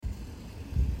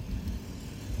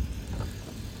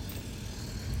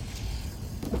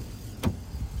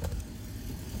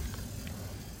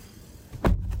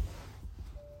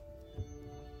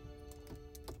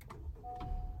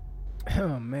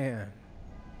Oh man,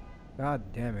 god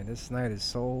damn it! This night is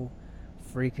so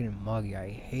freaking muggy. I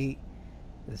hate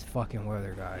this fucking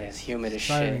weather, guys. Yeah, it's humid as It's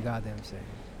driving me shit. goddamn insane.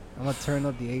 I'm gonna turn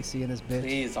up the AC in this bitch.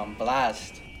 Please, on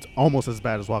blast. It's almost as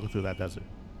bad as walking through that desert.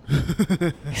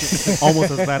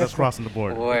 Almost as bad as crossing the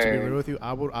border. To be real Word. with you,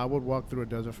 I would walk through a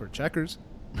desert for checkers.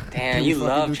 Damn, Can you we fucking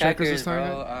love do checkers checkers, this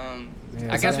time, bro.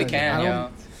 Yeah, I guess we I can, don't- yo.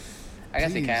 I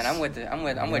guess we can. Jeez.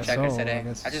 I'm with checkers today.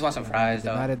 I just want some fries,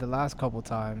 I though. did the last couple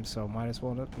times, so might as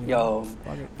well. Yo,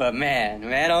 fuck it. but man,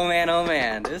 oh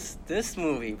man, this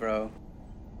movie, bro.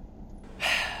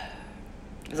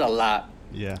 It's a lot.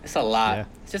 Yeah. It's a lot. Yeah.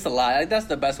 It's just a lot. Like, that's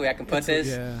the best way I can put this.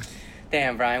 Yeah.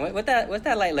 Damn, Brian, what's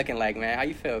that light looking like, man? How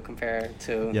you feel compared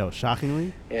to? Yo,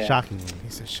 shockingly, Yeah. shockingly. He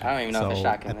said shit. I don't even know if it's So,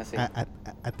 shocking. Let's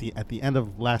see. at the end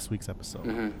of last week's episode,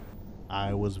 Mm-hmm.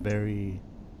 I was very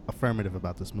affirmative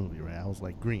about this movie, right? I was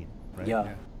like green, right? Yo.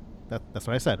 Yeah. That's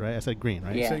what I said, right? I said green,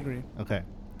 right? Yeah. Say green. Okay.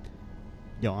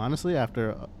 Yo, honestly,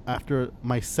 after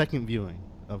my second viewing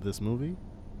of this movie,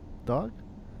 dog,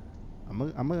 I'm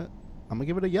gonna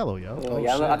give it a yellow, yo. Oh, shit.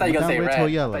 yellow. I thought you were gonna say I'm red. to a I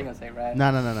yellow. thought you were gonna say red. No.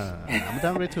 I'm gonna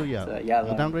downgrade to a yellow. It's a yellow.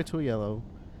 I'll downgrade to a yellow,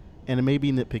 and it may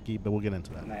be nitpicky, but we'll get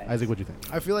into that. Nice. Isaac, what do you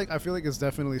think? I feel like it's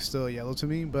definitely still yellow to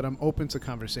me, but I'm open to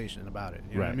conversation about it.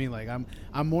 You know what I Right. mean? Like I'm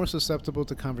more susceptible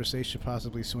to conversation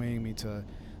possibly swaying me to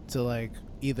like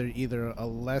either a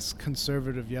less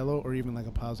conservative yellow or even like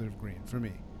a positive green for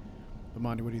me. But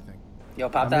Monty, what do you think? Yo,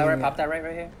 pop I that mean, right. Pop that right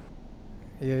here.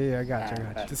 Yeah, I got you.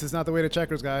 I got you. This is not the way to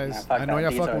checkers, guys. Nah, fuck I know that. y'all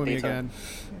Detour, fucking with me detour. again.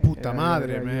 Puta Yeah,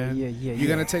 madre, yeah, man. yeah, You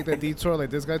gonna take that detour like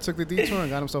this guy took the detour and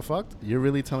got himself fucked? You're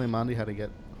really telling Mandy how to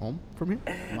get home from here?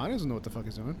 Monty doesn't know what the fuck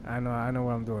he's doing. I know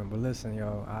what I'm doing. But listen,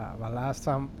 yo, my last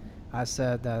time I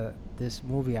said that this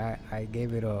movie, I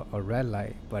gave it a red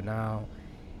light, but now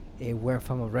it went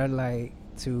from a red light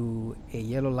to a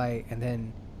yellow light, and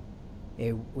then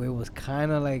it was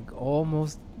kind of like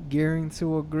almost gearing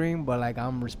to a green, but like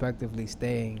I'm respectively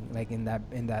staying like in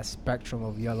that spectrum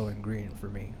of yellow and green for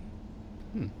me.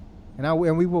 Hmm.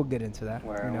 And we will get into that.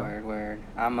 Word, you know? word.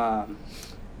 I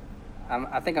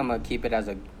think I'm gonna keep it as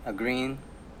a green,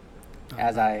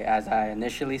 as I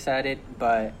initially said it,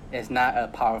 but it's not a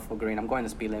powerful green. I'm going to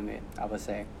speed limit, I would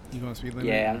say. You gonna speed limit?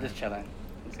 Yeah, I'm just chilling.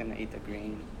 I'm just gonna eat the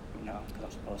green, because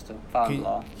I'm supposed to. Follow the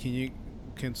law.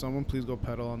 Can someone please go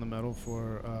pedal on the metal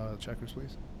for checkers,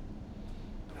 please?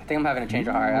 I think I'm having a change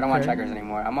of heart. I don't want Okay. checkers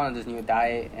anymore. I'm on this new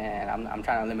diet, and I'm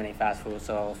trying to eliminate fast food.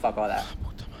 So fuck all that.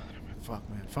 Puta madre, man. Fuck,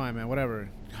 man. Fine, man. Whatever.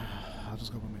 I'll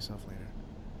just go by myself later.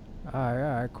 All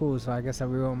right, cool. So I guess that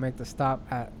we're gonna make the stop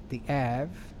at the Ave,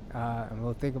 and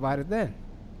we'll think about it then.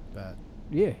 Bad.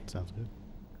 Yeah. Sounds good.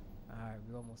 All right,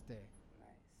 we're almost there.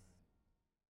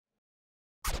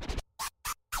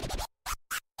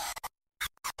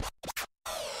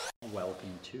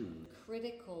 Welcome to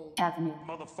Critical Avenue.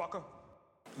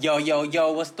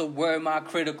 Yo, what's the word, my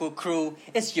critical crew?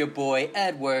 It's your boy,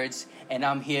 Edwards, and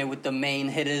I'm here with the main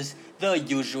hitters, the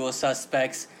usual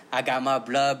suspects. I got my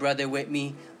blood brother with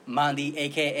me, Mandy,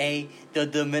 a.k.a. the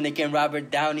Dominican Robert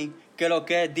Downey. Que lo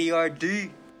que, DRD?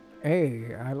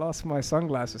 Hey, I lost my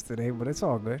sunglasses today, but it's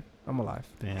all good. I'm alive.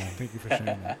 Damn. Thank you for sharing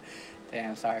that.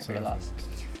 Damn, sorry for your Sorry. loss.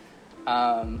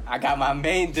 I got my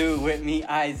main dude with me,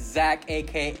 Isaac,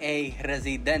 a.k.a.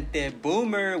 Residente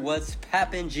Boomer. What's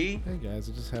poppin', G? Hey, guys.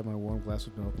 I just had my warm glass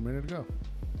of milk. I'm ready to go.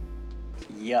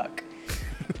 Yuck.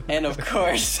 And of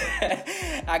course,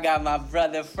 I got my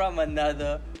brother from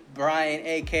another, Brian,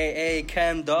 a.k.a.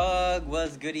 Chem Dog.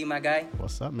 What's goody, my guy?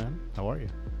 What's up, man? How are you?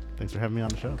 Thanks for having me on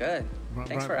the show. Good.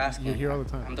 Thanks for asking. You're here all the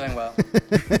time. I'm doing well.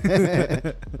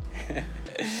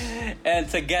 And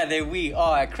together we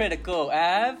are Critical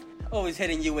Ave. Always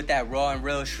hitting you with that raw and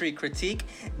real street critique,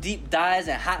 deep dives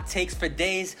and hot takes for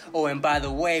days. Oh, and by the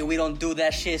way, we don't do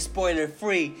that shit spoiler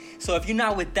free. So if you're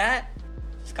not with that,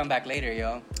 just come back later,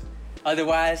 yo.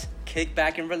 Otherwise, kick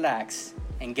back and relax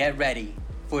and get ready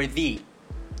for the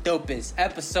dopest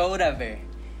episode ever.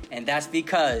 And that's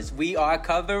because we are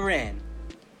covering,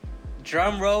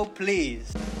 drum roll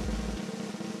please,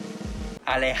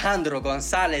 Alejandro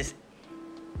Gonzalez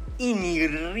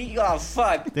Iñárritu. Oh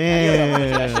fuck.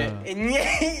 Damn.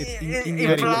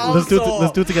 Iñárritu. Let's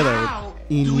do it together.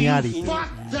 Iñárritu.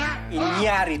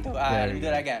 Iñárritu. Alright, let me do you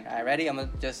that again. Alright, ready? I'm gonna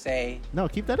just say No,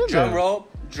 keep that in there.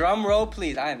 drum roll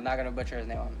please. I am not gonna butcher his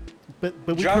name. But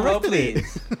we Drum roll, corrected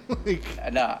it.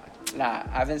 Like, Nah.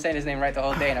 I've been saying his name right the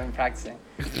whole day and I've been practicing.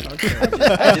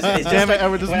 damn it,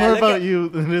 Edward. It's when I more look about at- you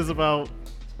than it is about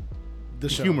The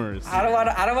show. humors. I don't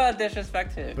want to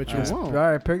disrespect him. But you All won't.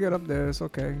 right, pick it up there. It's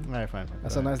okay. All right, fine.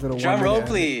 That's a nice little Drum 1 roll, minute.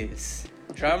 please.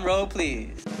 Drum roll,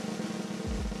 please.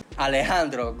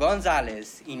 Alejandro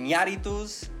Gonzalez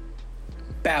Iñárritu's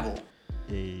Babel.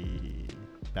 Hey.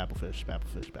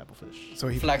 Babblefish. So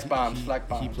he Flex bombs.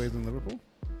 He plays in Liverpool.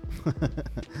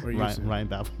 Or Ryan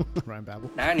Babel. Ryan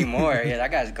Babel. Not anymore. Yeah,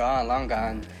 that guy's gone, long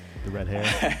gone. The red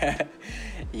hair.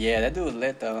 Yeah, that dude was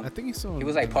lit though. I think he's still. He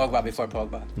was like Pogba before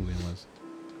Pogba. Who he was.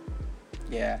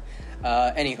 Yeah.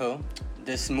 Anywho,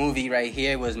 this movie right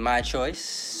here was my choice,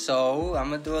 so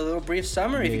I'm gonna do a little brief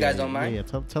summary if you guys don't mind. Yeah.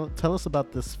 Tell us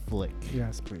about this flick.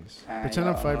 Yes, please. Alright, Pretend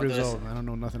I'm y'all, 5 I'll do years this. old and I don't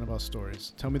know nothing about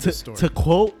stories. Tell me the story. To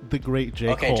quote the great J.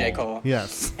 Okay, Cole. J. Cole.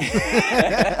 Yes.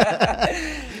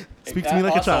 Speak to me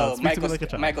like a child. Speak to me like a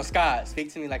child. Michael Scott,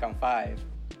 speak to me like I'm 5.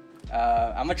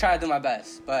 I'm gonna try to do my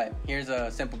best, but here's a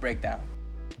simple breakdown.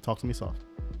 Talk to me soft.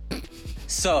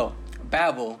 So,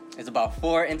 Babel is about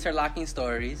 4 interlocking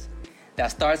stories that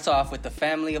starts off with the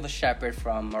family of a shepherd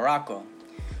from Morocco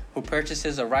who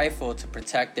purchases a rifle to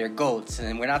protect their goats.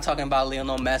 And we're not talking about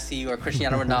Lionel Messi or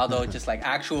Cristiano Ronaldo, just like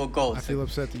actual goats. I feel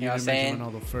upset that you know didn't what I'm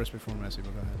mention Ronaldo first before Messi,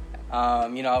 but go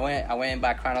ahead. I went in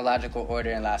by chronological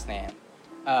order and last name.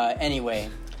 Anyway,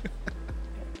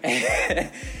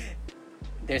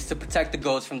 there's to protect the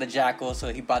goats from the jackal,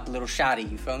 so he bought the little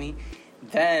shotty, you feel me?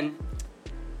 Then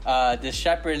the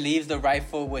shepherd leaves the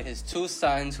rifle with his 2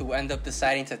 sons, who end up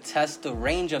deciding to test the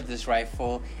range of this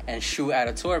rifle and shoot at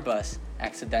a tour bus,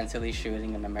 accidentally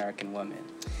shooting an American woman.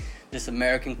 This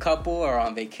American couple are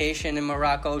on vacation in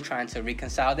Morocco trying to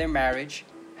reconcile their marriage.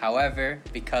 However,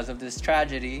 because of this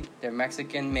tragedy, their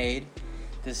Mexican maid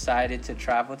decided to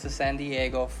travel to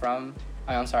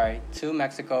to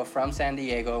Mexico from San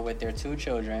Diego with their 2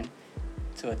 children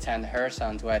to attend her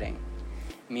son's wedding.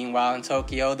 Meanwhile, in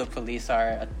Tokyo, the police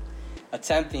are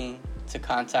attempting to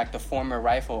contact the former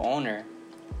rifle owner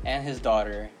and his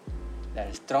daughter that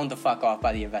is thrown the fuck off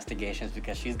by the investigations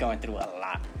because she's going through a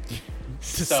lot.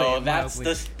 So that's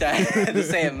to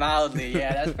say it mildly.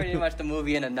 Yeah, that's pretty much the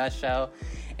movie in a nutshell.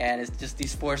 And it's just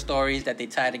these 4 stories that they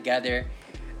tie together.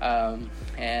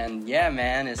 And yeah,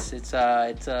 man, it's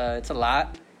a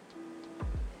lot.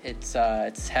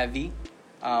 It's heavy.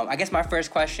 I guess my first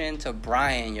question to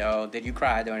Brian, did you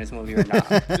cry during this movie or not?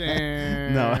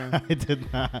 Damn. No, I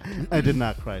did not. I did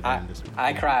not cry during this movie.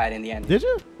 I cried in the end. Did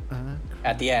you?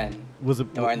 At the end. Was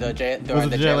it During the J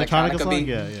Electronica song? beat?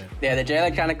 Yeah. Yeah, the J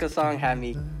Electronica song had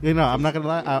me. You know, I'm not gonna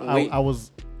lie. Wait. I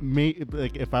was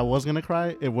like, if I was gonna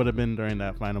cry, it would have been during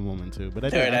that final moment too. But I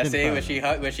During did. that I didn't scene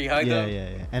cry. when she hugged him.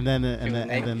 Yeah. And then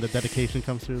naked. the dedication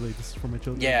comes through. Like, this is for my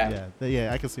children. Yeah.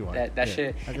 Yeah. I can see why. That yeah,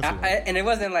 shit. I can see why. And it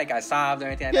wasn't like I sobbed or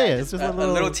anything like Yeah, that. yeah, Just it's a just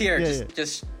little tear yeah,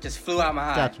 just flew out my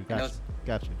eye.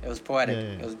 Got you. It was poetic.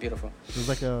 Yeah. It was beautiful. It was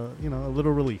like a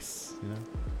little release.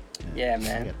 Yeah, I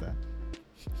man. get that.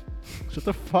 Shut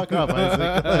the fuck up,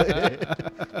 Isaac.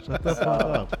 Shut the fuck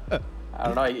up. I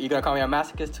don't know. You gonna call me a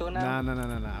masochist too now? Nah.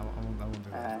 I won't do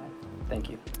that. Thank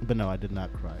you. But no, I did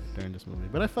not cry during this movie.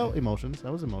 But I felt emotions. I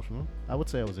was emotional. I would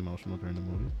say I was emotional during the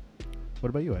movie. What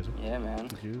about you, Isaac? Yeah, man.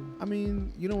 Did you? I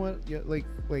mean, you know what? Yeah,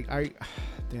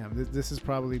 damn. This is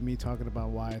probably me talking about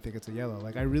why I think it's a yellow.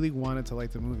 Like, I really wanted to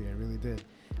like the movie. I really did.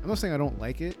 I'm not saying I don't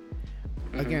like it.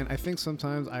 Again, I think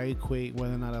sometimes I equate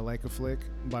whether or not I like a flick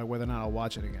by whether or not I'll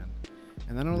watch it again.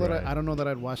 And I don't know that I don't know that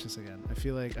I'd watch this again. I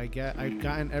feel like I've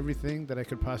gotten everything that I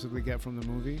could possibly get from the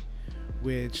movie,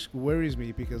 which worries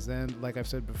me because then, like I've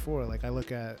said before, like I'm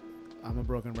a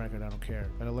broken record. I don't care.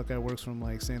 But I look at works from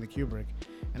like Stanley Kubrick,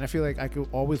 and I feel like I could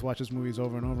always watch his movies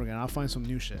over and over again. I'll find some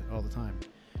new shit all the time.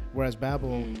 Whereas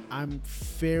Babel, I'm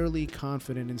fairly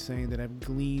confident in saying that I've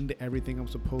gleaned everything I'm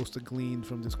supposed to glean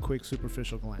from this quick,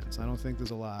 superficial glance. I don't think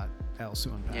there's a lot else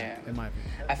to unpack, in my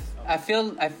opinion.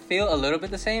 I feel a little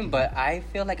bit the same, but I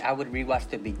feel like I would rewatch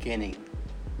the beginning.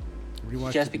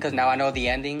 Just because now I know the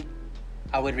ending,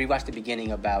 I would rewatch the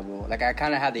beginning of Babel. Like, I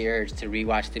kind of had the urge to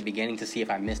rewatch the beginning to see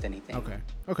if I missed anything.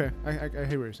 Okay. I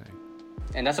hear what you're saying.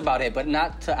 And that's about it, but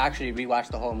not to actually rewatch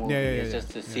the whole movie. It's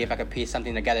just to see if I could piece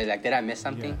something together. Like, did I miss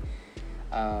something?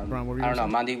 Brian, what were you I don't know.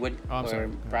 saying? Mandy would I'm or sorry.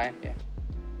 Brian? Yeah.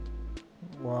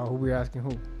 Well, who we asking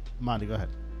who? Monty, go ahead.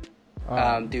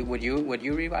 Dude, would you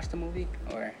rewatch the movie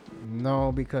or?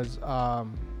 No, because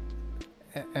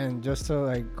and just to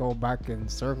like go back in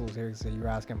circles here, so you're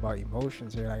asking about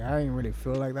emotions here. Like, I didn't really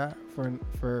feel like that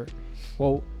for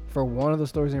one of the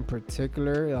stories in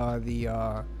particular, the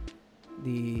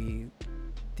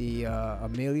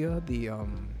Amelia,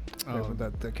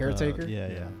 the caretaker.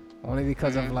 Yeah. Only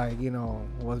because of like,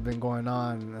 what's been going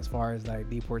on as far as like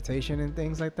deportation and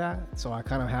things like that. So I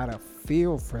kind of had a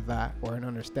feel for that or an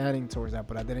understanding towards that,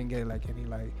 but I didn't get like any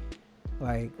like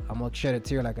I'm gonna shed a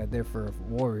tear like I did for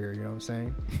Warrior, you know what I'm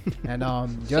saying? And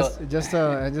just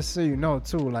so you know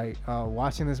too, like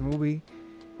watching this movie,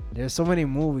 there's so many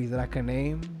movies that I can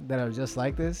name that are just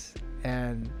like this,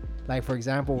 and Like for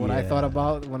example, what I thought Yeah.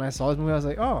 about when I saw this movie, I was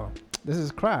like, oh, this is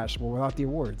Crash, but without the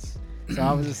awards. So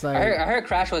I was just like, I heard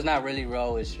Crash was not really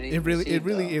well It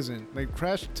really isn't. Like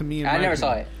Crash to me. I never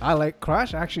saw it. I like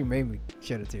Crash. Actually made me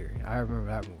shed a tear. I remember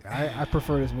that movie. I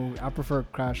prefer this movie. I prefer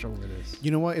Crash over this.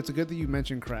 You know what? It's a good that you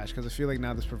mentioned Crash because I feel like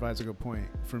now this provides a good point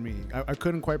for me. I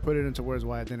couldn't quite put it into words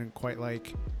why I didn't quite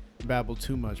like Babel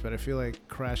too much, but I feel like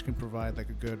Crash can provide like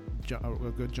a good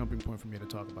jumping point for me to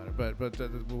talk about it. But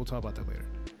we'll talk about that later.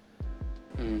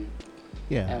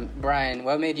 Yeah. Brian,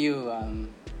 what made you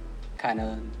kind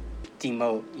of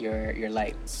demote your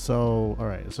light? So, all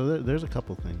right. So there's a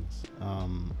couple things.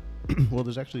 Well,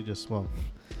 there's actually just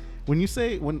when you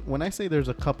say when I say there's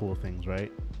a couple of things,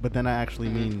 right? But then I actually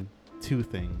mean two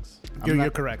things. You're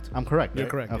correct. I'm correct. You're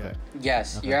right? correct. Okay.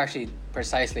 Yes, Okay. you're actually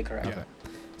precisely correct. Yeah.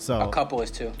 So A couple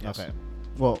is two. Yes. Okay.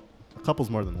 Well, a couple's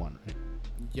more than one, right?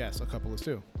 Yes, a couple is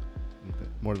two. Okay.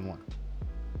 More than one.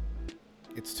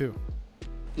 It's two.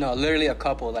 No, literally a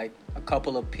couple. Like a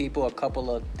couple of people, a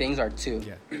couple of things are two.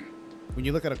 Yeah. When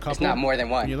you look at a couple, It's not more than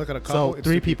one. When you look at a couple, So it's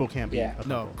three two people can't be. Yeah. A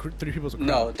No, couple. 3 people's a crowd.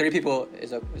 No, 3 people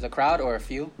is a crowd or a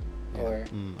few, or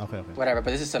Okay. whatever.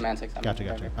 But this is semantics. I mean, Gotcha.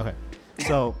 whatever. Okay.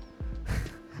 So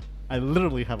I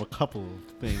literally have a couple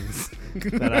of things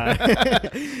that I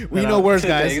We that know I- words, Two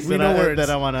guys. things We know words. that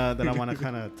I wanna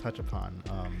kind of touch upon.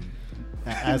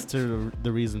 As to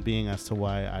the reason being as to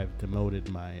why I've demoted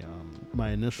my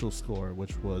initial score,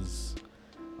 which was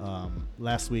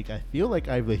last week. I feel like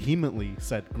I vehemently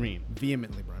said green.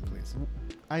 Vehemently, Brian, please.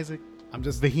 Isaac, I'm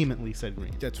just. vehemently said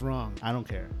green. That's wrong. I don't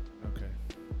care. Okay.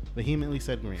 Vehemently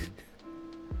said green.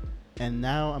 And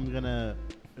now I'm gonna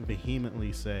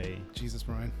vehemently say Jesus,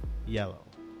 Brian. yellow.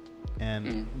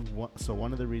 And so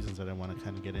one of the reasons that I want to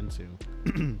kind of get into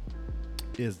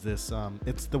is this.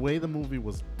 It's the way the movie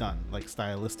was done, like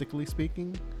stylistically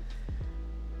speaking.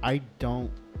 I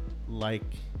don't like.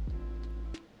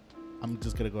 I'm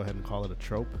just gonna go ahead and call it a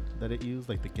trope that it used,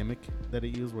 like the gimmick that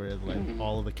it used, where it, like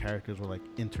all of the characters were like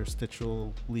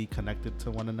interstitially connected to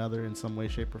one another in some way,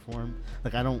 shape, or form.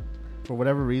 Like I don't, for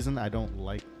whatever reason, I don't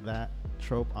like that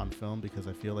trope on film because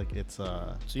I feel like it's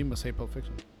So you must hate Pulp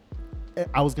Fiction.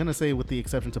 I was gonna say with the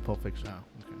exception to Pulp Fiction. Oh,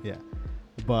 okay. Yeah.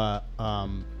 But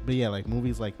yeah, like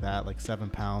movies like that, like 7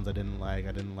 Pounds, I didn't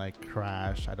like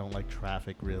Crash, I don't like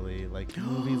Traffic really, like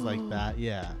movies like that.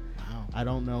 Yeah. Wow. I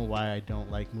don't know why I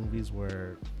don't like movies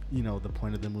where, you know, the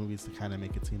point of the movie is to kind of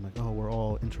make it seem like, oh, we're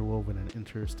all interwoven and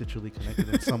interstitially connected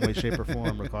in some way, shape, or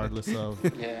form, regardless of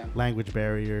Yeah. language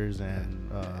barriers and,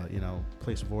 you know,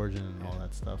 place of origin and all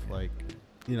that stuff. Like,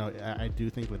 you know, I do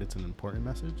think that it's an important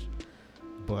message,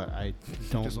 but I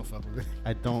Just don't, don't fuck with it.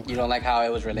 I don't, You don't like how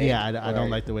it was relayed. yeah, I Or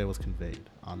don't like the way it was conveyed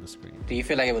on the screen. Do you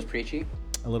feel like it was preachy?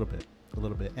 A little bit.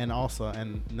 And also,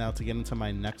 and now to get into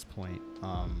my next point,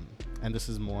 and this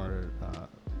is more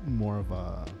of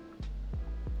a,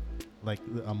 like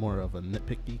a more of a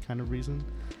nitpicky kind of reason.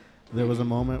 There was a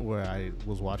moment where I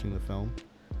was watching the film,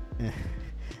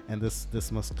 and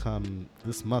this must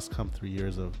come through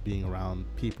years of being around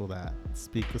people that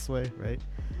speak this way, right?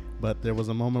 But there was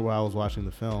a moment where I was watching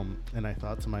the film, and I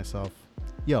thought to myself,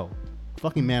 "Yo,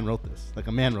 fucking man wrote this. Like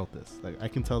a man wrote this. Like I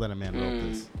can tell that a man wrote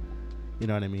this." You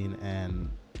know what I mean?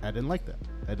 And I didn't like that.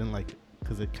 I didn't like it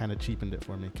because it kind of cheapened it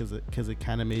for me. Because it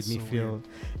kind of made me So feel. weird.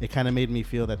 It kind of made me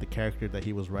feel that the character that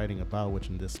he was writing about, which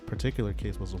in this particular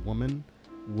case was a woman,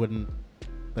 wouldn't.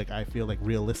 Like I feel like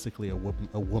realistically, a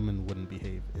woman wouldn't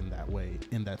behave in that way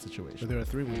in that But situation. there are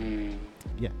 3 women.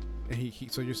 Yeah. And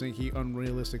so you're saying he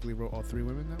unrealistically wrote all 3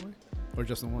 women that way, or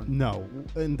just the one? No,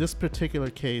 in this particular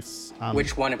case,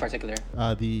 Which one in particular?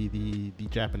 the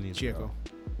Japanese Chieko. girl.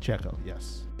 Chieko,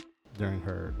 yes. During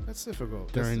her That's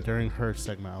difficult. during her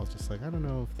segment, I was just like, I don't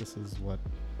know if this is what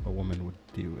a woman would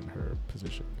do in her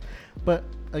position. But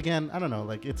again, I don't know.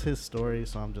 Like it's his story,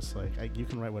 so I'm just like, you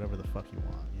can write whatever the fuck you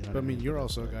want. You know But what I mean, you're But-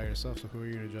 also a guy yourself, so who are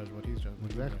you to judge what he's judging?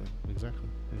 Exactly.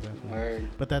 Word.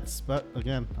 But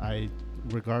again,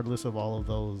 regardless of all of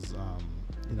those,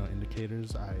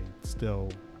 indicators, I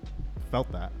still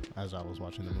felt that as I was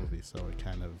watching the movie. So it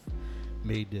kind of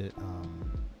made it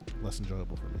less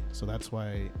enjoyable for me. So that's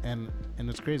why, and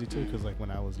it's crazy too, because like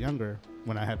when I was younger,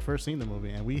 when I had first seen the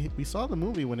movie, and we saw the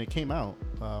movie when it came out,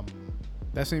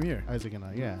 That same year. Isaac and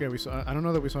I, yeah. Yeah, we saw. I don't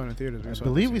know that we saw it in theaters. I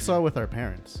believe we saw it with our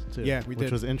parents too. Yeah, we which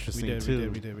did. was interesting We did,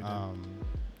 too. we did.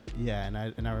 Yeah,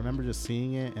 and I remember just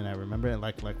seeing it, and I remember it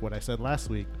like what I said last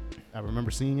week. I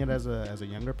remember seeing it as a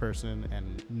younger person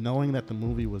and knowing that the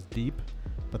movie was deep,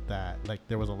 but that like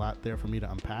there was a lot there for me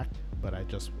to unpack, but I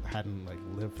just hadn't like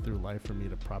lived through life for me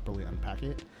to properly unpack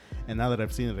it. And now that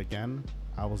I've seen it again,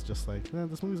 I was just like,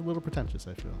 this movie's a little pretentious.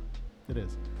 I feel it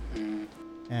is.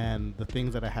 and the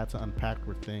things that I had to unpack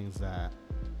were things that,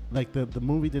 like, the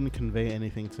movie didn't convey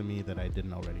anything to me that I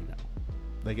didn't already know.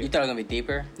 Like, You thought it was gonna be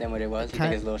deeper than what it was? You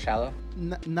think it's a little shallow?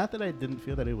 not that I didn't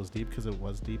feel that it was deep, because it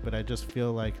was deep, but I just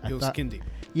feel like It was skin deep.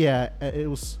 Yeah, it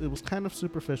was kind of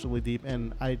superficially deep,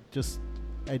 and I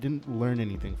didn't learn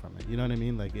anything from it. You know what I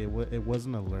mean? Like, it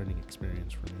wasn't a learning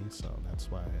experience for me, so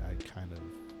that's why I kind of,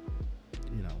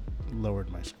 lowered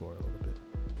my score a little bit.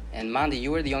 And Mandi,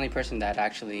 you were the only person that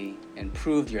actually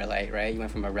improved your light, right? You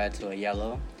went from a red to a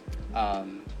yellow.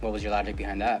 What was your logic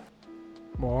behind that?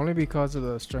 Well, only because of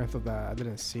the strength of that, I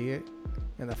didn't see it,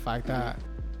 and the fact that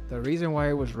the reason why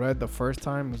it was red the first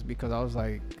time was because I was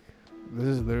like, this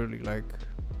is literally like,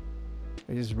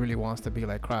 it just really wants to be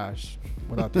like Crash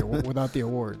without the without the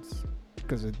awards,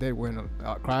 because it did win.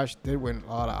 Crash did win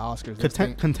a lot of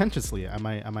Oscars. Contentiously, I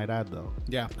might add though.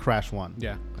 Yeah. Crash won.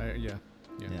 Yeah. Yeah.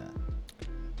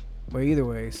 But either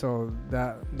way, so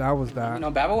that was that. You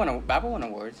know, Baba won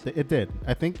awards. It did.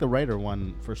 I think the writer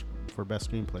won for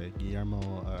best screenplay, Guillermo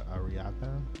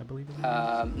Arriaga, I believe.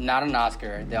 Not an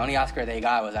Oscar. The only Oscar they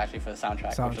got was actually for the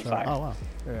soundtrack. Which was fire. Oh wow.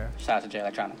 Yeah. Shout out to Jay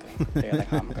Electronica. Jay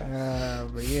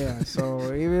Electronica. But yeah,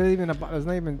 so even about it's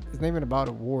not even about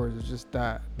awards. It's just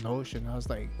that notion. I was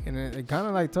like, and it kind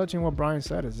of like touching what Brian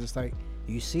said. It's just like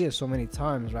you see it so many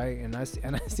times, right? And I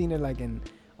seen it like in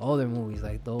other movies,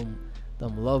 like them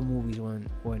love movies when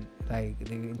like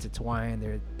they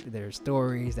intertwine their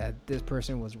stories, that this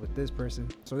person was with this person.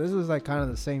 So this was like kind of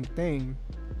the same thing,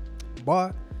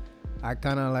 but I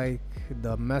kind of like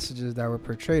the messages that were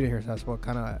portrayed here. That's what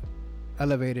kind of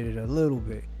elevated it a little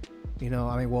bit,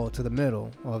 to the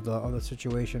middle of the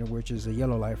situation, which is a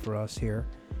yellow light for us here.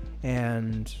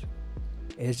 And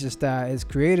it's just that it's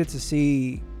created to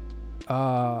see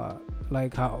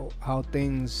like how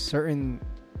things, certain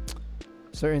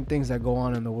things that go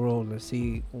on in the world, to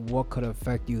see what could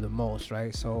affect you the most,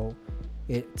 right? So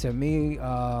it, to me,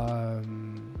 I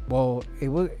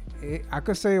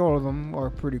could say all of them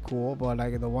are pretty cool, but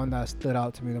like the one that stood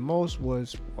out to me the most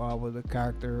was with the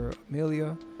character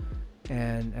Amelia,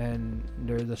 and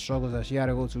the struggles that she had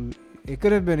to go through. It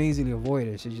could have been easily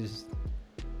avoided. She just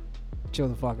chill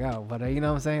the fuck out, but you know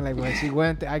what I'm saying, like when she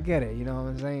went I get it, you know what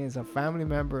I'm saying, it's a family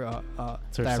member,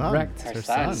 It's her direct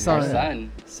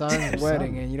son's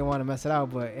wedding, and you don't want to mess it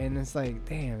out, and it's like,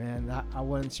 damn, man,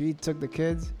 when she took the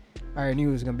kids, I already knew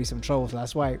it was gonna be some trouble. So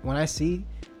that's why when I see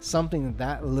something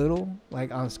that little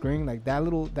like on screen, like that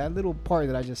little part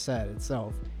that I just said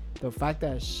itself, the fact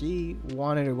that she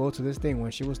wanted to go to this thing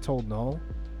when she was told no,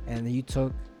 and you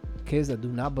took kids that do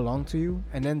not belong to you,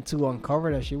 and then to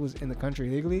uncover that she was in the country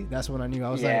illegally, that's when I knew. I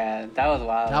was like, that was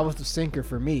wild. That was the sinker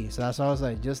for me. So that's why I was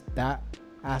like, just that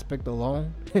aspect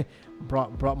alone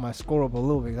brought my score up a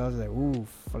little bit. I was like, oof,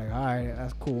 like, all right,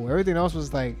 that's cool. Everything else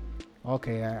was like,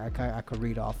 okay, I could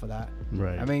read off of that.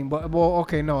 Right. I mean, but well,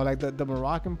 okay, no, like the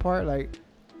Moroccan part, like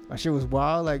that shit was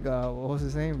wild. Like, what was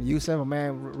his name? Yusef, a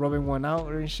man rubbing one out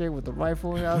and shit with the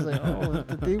rifle. And I was like, oh,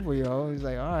 the people, yo. He's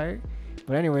like, all right.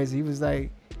 But anyways, he was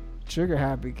like, trigger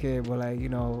happy kid, but like,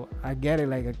 I get it,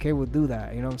 like a kid would do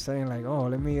that, you know what I'm saying, like, oh,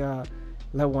 let me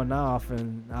let one off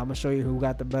and I'm gonna show you who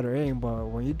got the better aim. But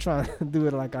when you try to do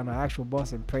it like on an actual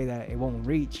bus and pray that it won't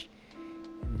reach,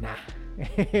 nah.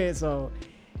 So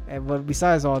but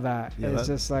besides all that, it's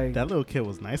just like that little kid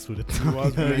was nice with it.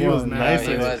 He was nice.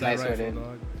 He was nice with it.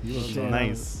 He was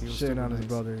nice. He was shit on his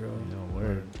brother, yo.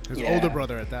 Word. His older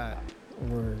brother at that.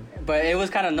 Word. But it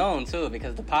was kind of known too,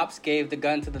 because the pops gave the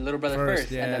gun to the little brother first,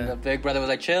 yeah. and then the big brother was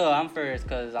like, chill, I'm first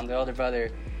because I'm the older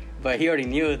brother. But he already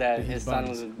knew that his son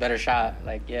was a better shot.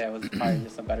 Like, yeah, it was probably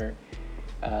just a better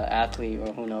athlete,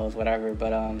 or who knows, whatever. But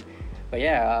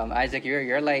yeah, Isaac,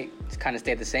 your light kind of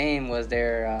stayed the same. Was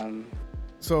there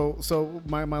So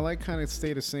my light kind of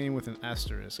stayed the same with an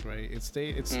asterisk, right? It's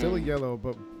still a yellow,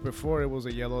 but before it was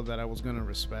a yellow that I was gonna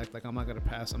respect. Like, I'm not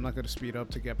gonna speed up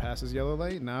to get past this yellow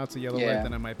light. Now it's a yellow light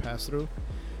that I might pass through.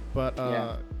 But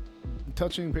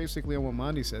touching basically on what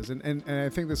Mandi says, and I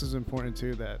think this is important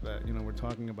too, that we're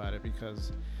talking about it,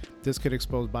 because this could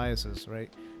expose biases,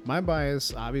 right? My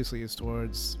bias obviously is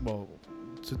towards, well,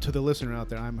 to the listener out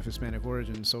there, I'm of Hispanic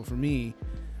origin, so for me,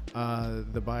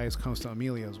 the bias comes to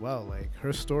Amelia as well. Like,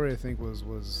 her story, I think,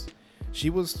 was she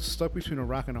was stuck between a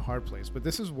rock and a hard place. But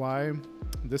this is why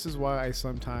I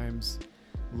sometimes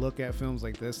look at films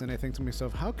like this and I think to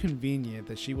myself, how convenient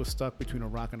that she was stuck between a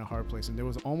rock and a hard place, and there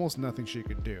was almost nothing she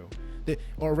could do.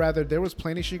 Or rather, there was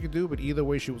plenty she could do, but either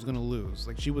way she was going to lose.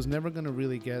 Like, she was never going to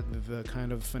really get the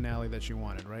kind of finale that she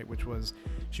wanted, right? Which was,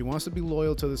 she wants to be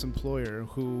loyal to this employer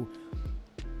who,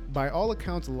 by all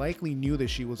accounts, likely knew that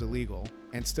she was illegal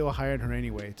and still hired her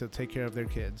anyway to take care of their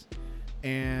kids.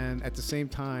 And at the same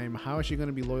time, how is she going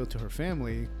to be loyal to her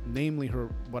family, namely her,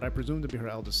 what I presume to be her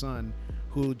eldest son,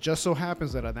 who just so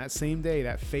happens that on that same day,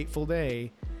 that fateful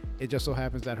day, it just so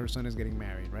happens that her son is getting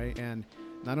married, right? And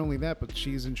not only that, but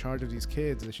she's in charge of these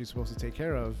kids that she's supposed to take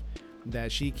care of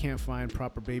that she can't find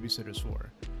proper babysitters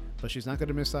for. But she's not going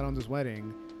to miss out on this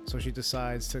wedding, so she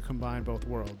decides to combine both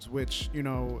worlds, which, you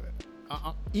know,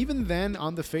 even then,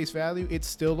 on the face value, it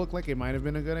still looked like it might have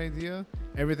been a good idea.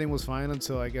 Everything was fine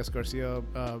until, I guess, Garcia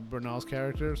Bernal's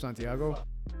character, Santiago.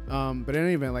 But in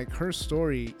any event, like, her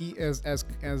story, as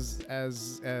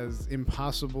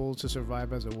impossible to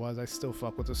survive as it was, I still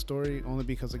fuck with the story, only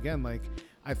because, again, like,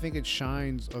 I think it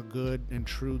shines a good and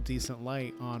true, decent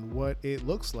light on what it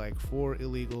looks like for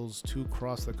illegals to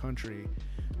cross the country,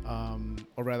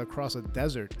 or rather cross a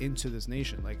desert into this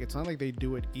nation. Like, it's not like they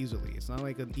do it easily. It's not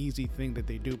like an easy thing that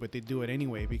they do, but they do it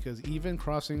anyway, because even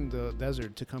crossing the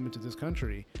desert to come into this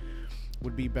country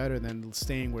would be better than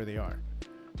staying where they are.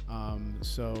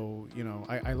 So, you know,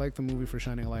 I like the movie for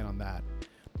shining a light on that.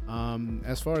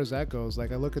 As far as that goes,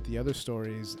 like, I look at the other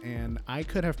stories, and I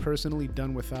could have personally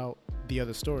done without the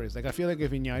other stories. Like, I feel like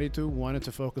if Iñárritu wanted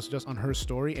to focus just on her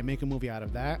story and make a movie out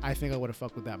of that, I think I would have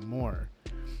fucked with that more,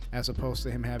 as opposed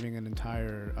to him having an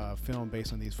entire film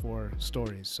based on these 4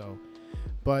 stories. So,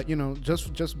 but, you know,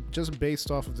 just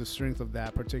based off of the strength of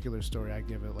that particular story, I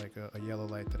give it like a yellow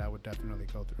light that I would definitely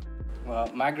go through. Well,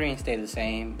 my green stayed the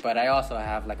same, but I also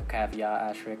have like a caveat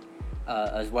asterisk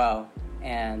as well.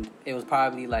 And it was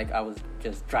probably like I was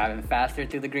just driving faster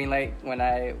through the green light when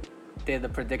I did the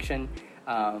prediction.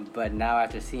 But now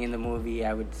after seeing the movie,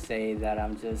 I would say that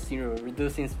I'm just, you know,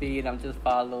 reducing speed. I'm just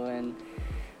following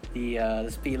the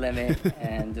speed limit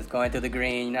and just going through the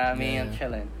green. You know what I mean? Yeah. I'm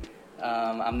chilling.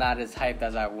 I'm not as hyped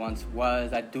as I once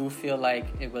was. I do feel like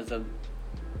it was a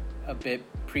bit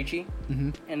preachy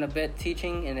and a bit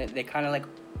teaching, and they kind of like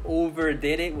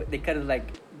overdid it. They could have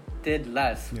like did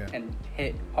less and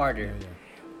hit harder. Yeah.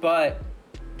 But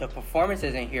the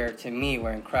performances in here, to me,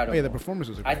 were incredible. Oh, yeah, the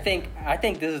performances are great. I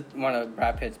think this is one of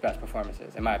Brad Pitt's best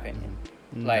performances, in my opinion.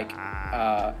 Like,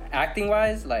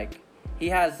 acting-wise, like, he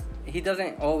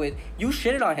doesn't always... You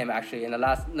shitted on him, actually, in the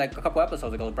last, like, a couple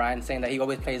episodes ago, Brian, saying that he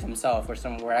always plays himself or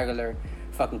some regular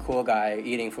fucking cool guy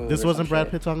eating food. This wasn't Brad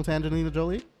Pitt talking to Angelina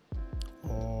Jolie?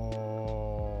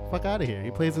 Oh. Fuck out of here. He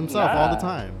plays himself all the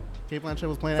time. Kate Blanchett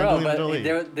was playing Angelina Jolie.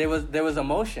 There was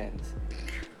emotions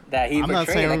that he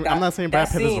portrayed. I'm not saying Brad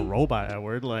Pitt is a robot,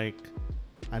 Edward. Like,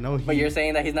 I know he... But you're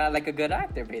saying that he's not like a good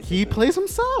actor, basically. He plays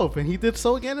himself, and he did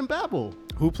so again in Babel.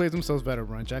 Who plays themselves better,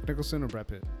 Brian? Jack Nicholson or Brad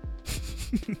Pitt?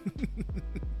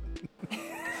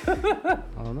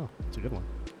 I don't know. It's a good one.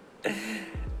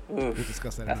 We'll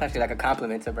discuss that. That's actually like a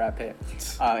compliment to Brad Pitt,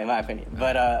 in my opinion.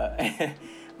 But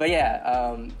but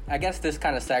yeah, I guess this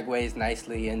kind of segues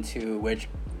nicely into which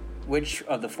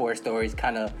of the 4 stories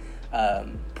kind of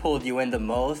pulled you in the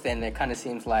most, and it kind of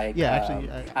seems like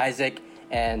Isaac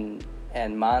and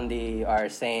Mandy are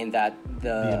saying that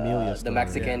the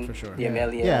Mexican, the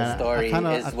Amelia story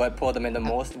is what pulled them in the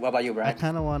most. What about you, Brad? I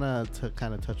kind of want to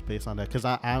kind of touch base on that, because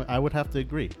I would have to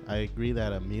agree. I agree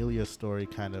that Amelia's story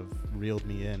kind of reeled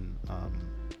me in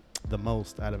the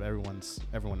most out of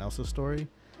everyone else's story.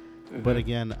 But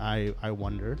again, I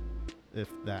wonder if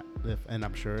and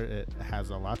I'm sure it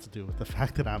has a lot to do with the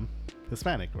fact that I'm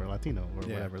Hispanic or Latino or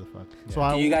whatever the fuck. Yeah.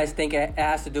 So do you guys think it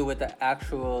has to do with the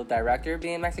actual director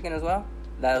being Mexican as well?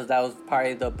 That was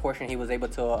probably the portion he was able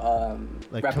to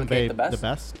replicate the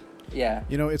best. Yeah.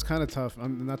 You know, it's kind of tough.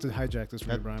 I'm not to hijack this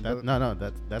from you, Brian.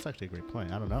 That's actually a great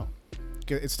point. I don't know.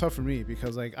 It's tough for me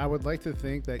because, like, I would like to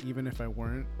think that even if I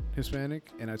weren't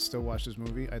Hispanic and I'd still watch this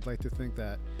movie, I'd like to think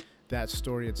that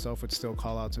story itself would still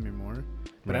call out to me more.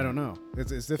 But I don't know.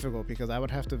 It's difficult because I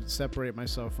would have to separate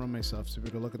myself from myself to be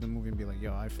able to look at the movie and be like,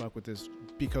 yo, I fuck with this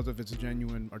because of its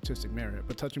genuine artistic merit.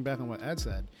 But touching back on what Ed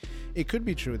said, it could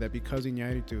be true that because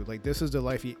Iñárritu, like, this is the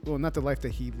life not the life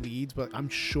that he leads, but I'm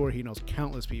sure he knows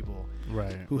countless people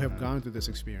who have gone through this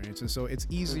experience. And so it's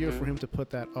easier for him to put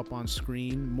that up on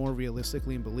screen more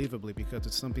realistically and believably because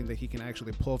it's something that he can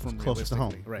actually pull from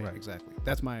realistically. Right, exactly.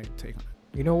 That's my take on it.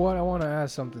 You know what? I want to add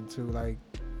something too, like,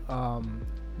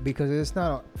 because it's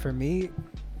not, for me,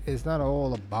 it's not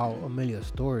all about Amelia's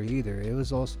story either. It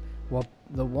was also, well,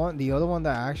 the other one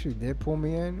that actually did pull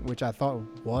me in, which I thought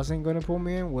wasn't going to pull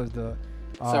me in, was the...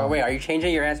 So wait, are you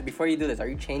changing your answer? Before you do this, are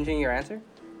you changing your answer?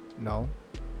 No.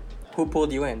 Who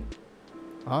pulled you in?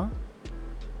 Huh?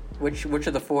 Which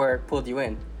of the 4 pulled you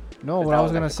in? No, what I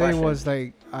was going to say was,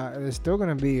 like, it's still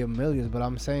going to be Amelia's, but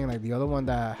I'm saying, like, the other one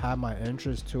that had my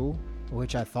interest too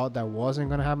which I thought that wasn't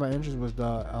gonna have my interest, was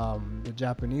the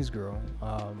Japanese girl.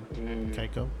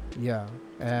 Keiko. Yeah,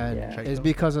 and Yeah. it's Keiko?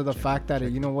 because of the fact that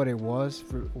you know what it was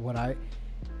for what I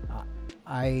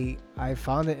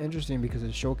found it interesting because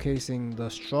it's showcasing the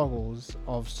struggles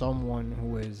of someone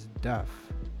who is deaf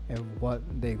and what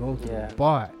they go through. Yeah.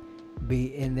 But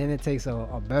and then it takes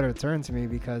a better turn to me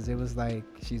because it was like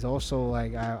she's also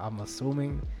like I'm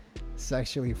assuming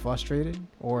sexually frustrated,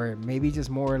 or maybe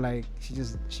just more like she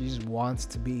just wants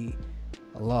to be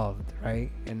loved,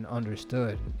 right, and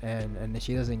understood, and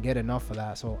she doesn't get enough of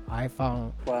that. So I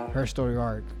found Wow. her story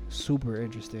arc super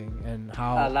interesting, and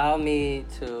how Allow me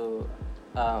to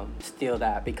steal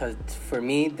that, because for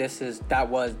me that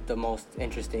was the most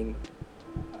interesting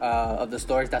of the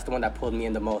stories. That's the one that pulled me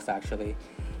in the most, actually.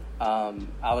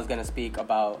 I was gonna speak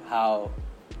about how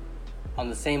on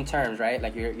the same terms, right,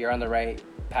 like you're on the right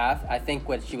path. I think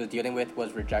what she was dealing with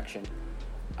was rejection,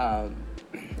 and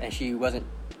she wasn't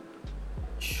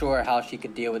sure how she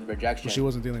could deal with rejection. She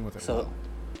wasn't dealing with it. So,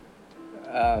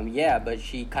 well. yeah, but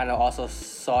she kind of also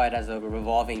saw it as a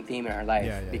revolving theme in her life.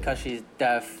 Yeah, because she's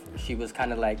deaf, she was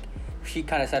kind of like, she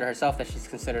kind of said herself that she's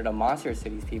considered a monster to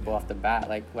these people off the bat,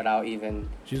 like without even.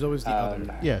 She's always the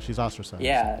other. Yeah, she's ostracized.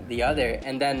 Yeah, the other.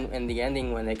 And then in the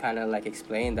ending, when they kind of like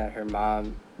explained that her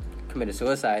mom committed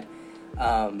suicide,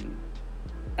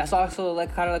 that's also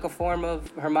like kind of like a form of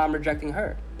her mom rejecting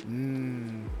her.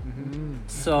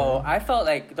 So I felt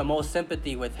like the most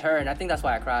sympathy with her, and I think that's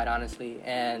why I cried, honestly.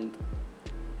 And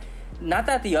not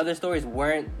that the other stories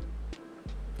weren't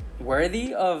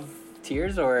worthy of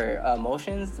tears or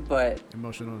emotions, but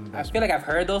Emotional I investment. feel like I've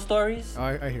heard those stories. Oh,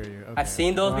 I hear you. Okay. I've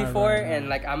seen those Right, before, right, right. and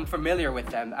like I'm familiar with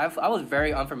them. I was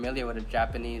very unfamiliar with a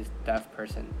Japanese deaf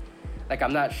person. Like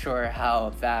I'm not sure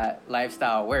how that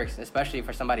lifestyle works, especially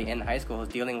for somebody in high school who's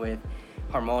dealing with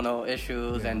hormonal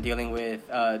issues and dealing with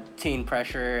teen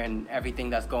pressure and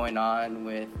everything that's going on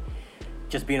with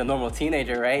just being a normal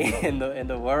teenager, right, in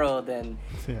the world, and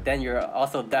Yeah. then you're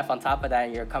also deaf on top of that,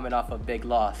 and you're coming off a big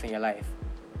loss in your life.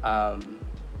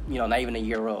 Not even a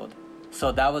year old.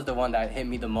 So that was the one that hit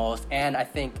me the most, and I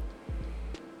think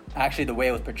actually the way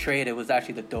it was portrayed, it was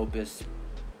actually the dopest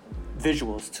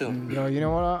visuals too. Yo, you know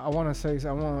what I want to say?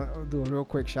 I want to do a real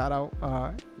quick shout out.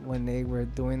 When they were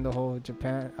doing the whole the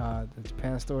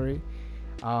Japan story,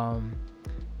 I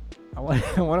want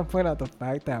to point out the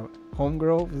fact that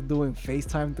Homegirl was doing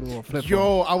FaceTime through a flip phone.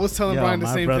 Yo, I was telling Brian the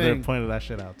my same brother thing. pointed that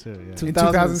shit out too. Yeah. In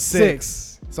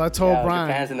 2006. So I told Yeah, Brian.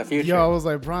 Japan's in the future. Yo, I was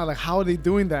like, Brian, like, how are they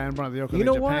doing that? And Brian, yo, 'cause You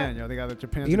know they're Japan. what? Yo, they got the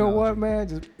Japan. You know what,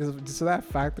 technology. man? Just that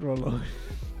factor alone.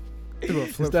 Through a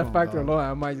Just flip that phone, factor dog. alone,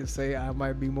 I might just say I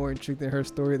might be more intrigued in her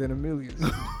story than Amelia's.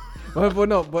 but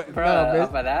no, but Bro, no,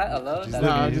 off of that alone, She's that's-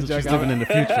 Nah, I'm living, just she's joking. living in the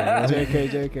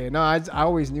future. JK. No, I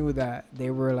always knew that they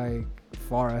were like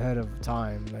far ahead of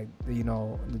time. Like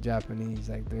the Japanese,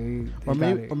 like they Or got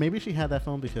maybe, it. or maybe she had that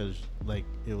phone because like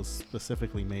it was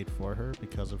specifically made for her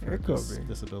because of her It could be.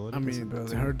 disability. I mean,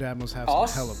 Disability. her dad must have some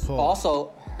hella pull.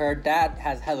 Also, her dad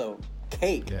has Hello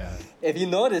Cake. yeah. If you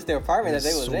notice the apartment that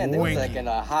they was in, it was like Swinging. in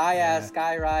a high ass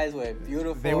sky rise with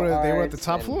beautiful. they were at the arts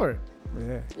top and- floor.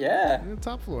 Yeah. Yeah, The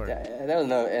top floor. yeah, that was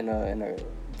in a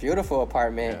beautiful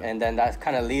apartment, Yeah. and then that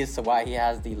kind of leads to why he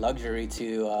has the luxury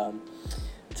to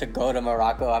go to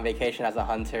Morocco on vacation as a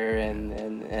hunter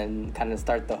and kind of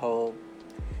start the whole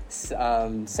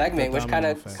segment, which domino kind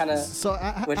of effect. So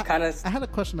which kind of I had a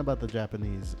question about the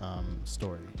Japanese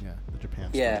story. Yeah. The Japan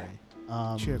Yeah.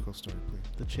 story. Chieko story, please.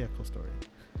 The Chieko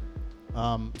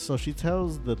story. So she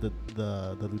tells the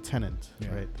lieutenant,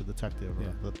 Yeah. right, the detective, or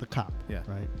Yeah. the cop, Yeah.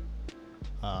 right,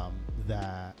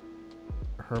 that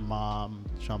her mom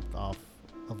jumped off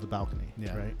of the balcony,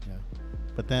 Yeah. right. Yeah.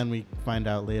 But then we find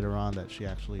out later on that she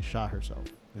actually shot herself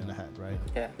in the Yeah. head, right?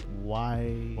 yeah.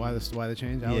 Why? Why the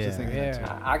change? I was just Yeah. thinking that Yeah.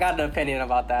 too. I got an opinion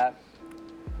about that,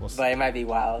 Well, but it might be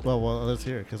wild. well, let's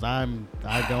hear it because I don't.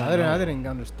 I know. didn't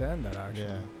understand that actually.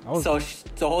 Yeah. I was, So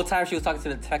the whole time she was talking to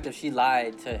the detective, she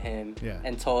lied to him Yeah.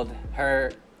 and told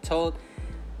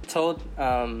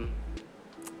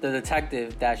the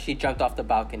detective that she jumped off the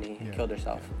balcony and Yeah. killed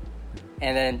herself.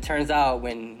 And then it turns out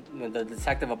when the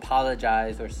detective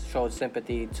apologized or showed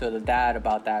sympathy to the dad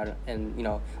about that and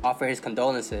offered his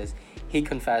condolences, he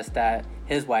confessed that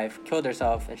his wife killed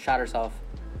herself and shot herself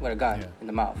with a gun Yeah. in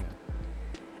the mouth.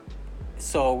 Yeah.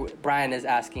 So Brian is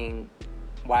asking,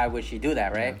 why would she do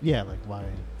that, right? Yeah, like why?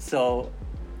 So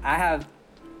I have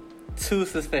two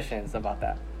suspicions about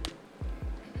that.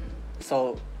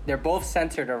 So they're both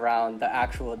centered around the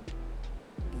actual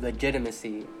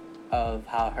legitimacy of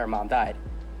how her mom died.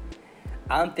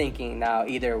 I'm thinking now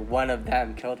either one of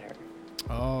them killed her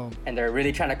Oh. and they're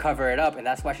really trying to cover it up, and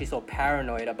that's why she's so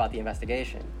paranoid about the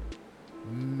investigation.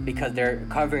 because they're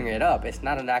covering it up. It's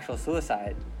not an actual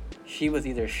suicide. She was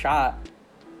either shot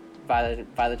by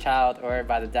the child or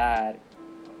by the dad.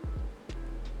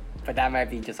 But that might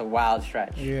be just a wild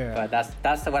stretch. Yeah. But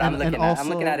that's what I'm looking at. also- I'm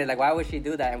looking at it like, why would she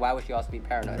do that, and why would she also be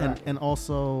paranoid? And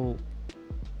also,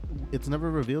 it's never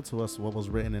revealed to us what was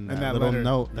written in that, that little letter.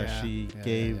 note that Yeah, she yeah,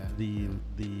 gave yeah.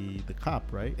 the cop,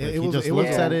 right? It Like, he was- just it looks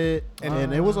was- at it,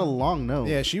 and it was a long note.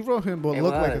 Yeah, she wrote him what It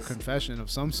looked like a was. confession of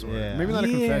some sort. Yeah. Maybe not a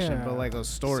confession, Yeah. but like a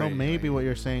story. So maybe like, what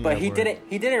you're saying, But he Edward-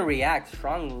 didn't react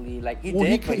strongly. Like he Well,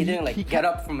 did, but he didn't like he get ki-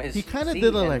 up from his. He kind of seat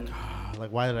did a and-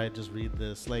 like, why did I just read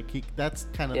this? Like that's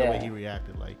kind of the way Yeah. he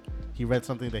reacted. Like he read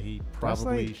something that he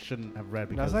probably like- shouldn't have read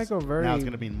because that's like a very now it's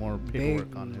gonna be more paperwork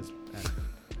big- on his end.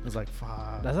 It's like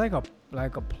fuck. That's like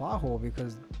a plot hole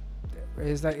because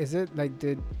is it like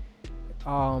did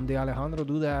Alejandro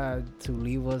do that to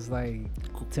leave us like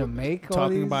to make all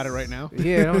talking these- about it right now? Yeah,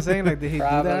 you know what I'm saying? Like did he do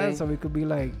Probably. that so we could be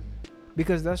like,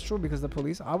 because that's true, because the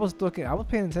police, I was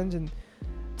paying attention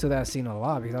to that scene a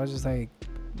lot because I was just like,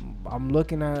 I'm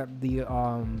looking at the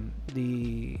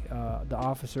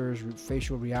officer's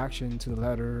facial reaction to the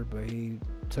letter, but he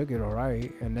took it all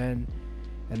right, and then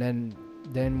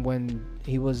when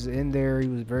he was in there, he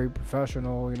was very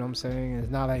professional, you know what I'm saying?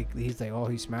 It's not like he's like, oh,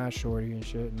 he smashed Shorty and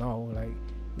shit. No, like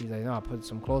he's like, no, put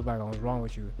some clothes back on, what's wrong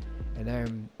with you? And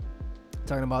then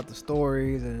talking about the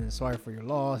stories and sorry for your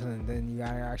loss, and then you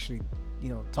gotta actually, you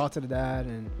know, talk to the dad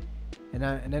and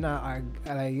then I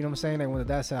like, you know what I'm saying? Like when the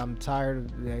dad said, I'm tired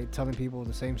of like, telling people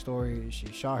the same story, she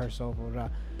shot herself or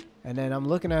whatever. And then I'm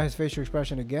looking at his facial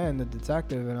expression again, the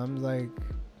detective, and I'm like,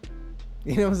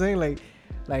 you know what I'm saying? Like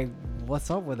what's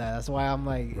up with that? That's why I'm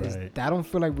like, Right. I don't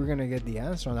feel like we're gonna get the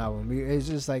answer on that one. It's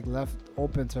just like left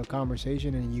open to a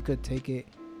conversation, and you could take it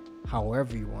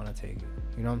however you want to take it.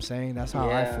 You know what I'm saying? That's how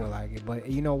I Yeah. feel like it. But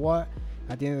you know what?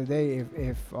 At the end of the day,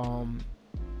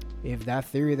 if that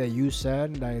theory that you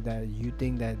said, like that you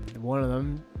think that one of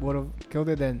them would have killed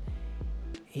it, then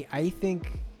I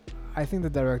think the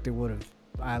director would have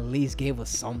at least gave us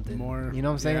something More- You know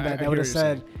what I'm saying? yeah, I that hear would what have you're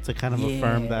said, to kind of yeah,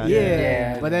 affirm that. Yeah.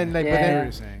 Yeah. But then like, Yeah. I hear what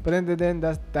but you're saying.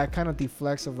 then that kind of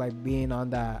deflects of like being on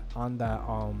the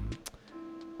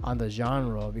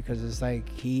genre, because it's like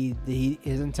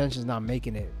his intention is not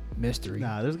making it mystery.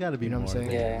 Nah, there's got to be You know more. what I'm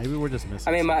saying? Yeah. Maybe we're just missing.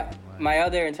 I mean, something, like- my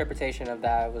other interpretation of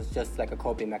that was just like a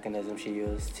coping mechanism she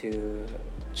used to.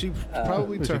 She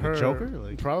probably Was to she the her, Joker?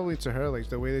 Like- probably to her, like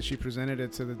the way that she presented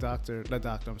it to the doctor.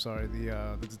 I'm sorry,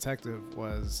 the detective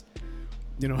was,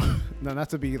 you know, not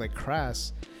to be like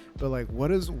crass, but like what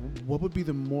would be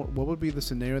the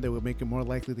scenario that would make it more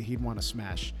likely that he'd want to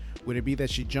smash? Would it be that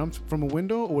she jumped from a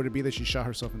window, or would it be that she shot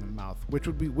herself in the mouth? Which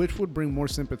would bring more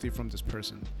sympathy from this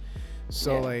person?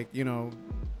 So Yeah. like, you know,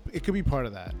 it could be part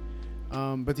of that.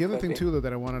 But the other Could thing be. too, though,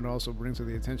 that I wanted to also bring to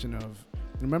the attention of,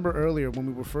 remember earlier when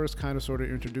we were first kind of sort of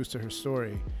introduced to her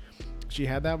story, she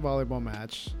had that volleyball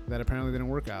match that apparently didn't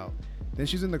work out. Then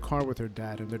she's in the car with her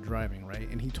dad and they're driving, right?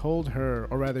 And he told her,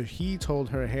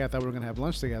 hey, I thought we were going to have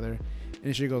lunch together.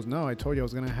 And she goes, no, I told you I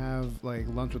was going to have like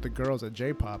lunch with the girls at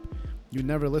J-Pop. You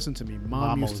never listened to me.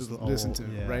 Mom used was to the listen old- to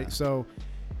me, yeah. right? So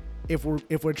if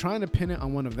we're trying to pin it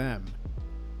on one of them,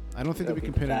 I don't think that we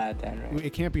can pin that then, right?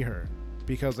 it can't be her,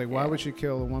 because like why Yeah. would she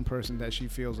kill the one person that she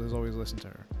feels has always listened to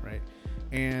her, right?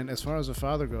 And as far as the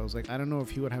father goes, like I don't know if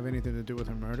he would have anything to do with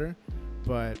her murder,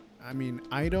 but I mean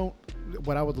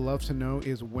what I would love to know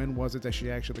is when was it that she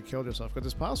actually killed herself, because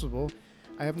it's possible.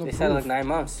 I have no They proof. said like 9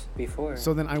 months before.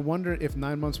 So then I wonder if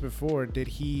 9 months before,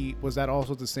 was that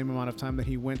also the same amount of time that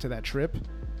he went to that trip?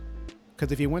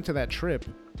 Because if he went to that trip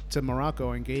to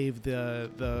Morocco and gave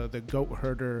the goat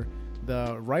herder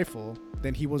the rifle,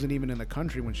 then he wasn't even in the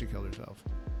country when she killed herself.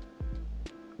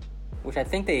 which I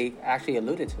think they actually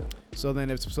alluded to. So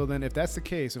then if that's the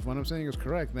case, if what I'm saying is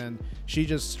correct, then she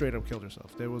just straight up killed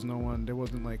herself. There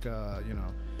wasn't like a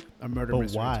murder But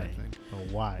mystery why? type thing.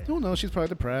 But why? I don't know. She's probably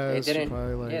They depressed. She didn't.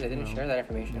 probably, like, Yeah, they didn't you know, share that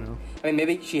information. you know. I mean,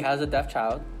 maybe she has a deaf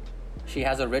child. She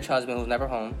has a rich husband who's never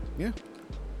home, Yeah,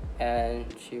 and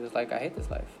she was like, "I hate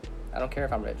this life. I don't care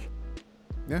if I'm rich."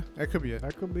 yeah, that could be it.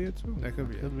 That could be it too. That could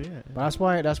be it. Could be it. But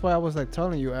that's why I was like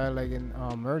telling you like in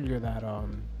earlier that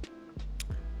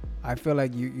I feel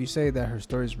like you say that her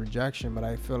story is rejection, but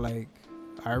I feel like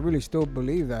I really still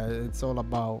believe that it's all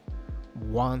about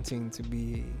wanting to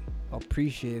be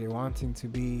appreciated, wanting to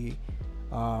be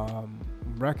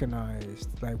recognized,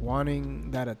 like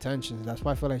wanting that attention. That's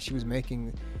why I feel like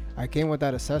I came with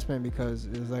that assessment, because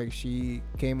it's like she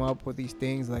came up with these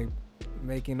things like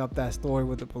making up that story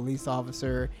with the police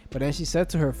officer, but then she said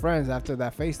to her friends after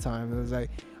that FaceTime, it was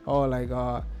like, oh, like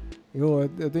yo,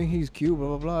 I think he's cute,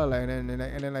 blah blah blah. Like, and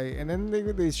then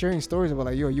they sharing stories about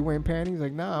like, yo, you wearing panties?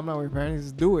 Like, nah, I'm not wearing panties.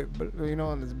 Just do it, but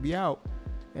let's be out.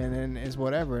 And then it's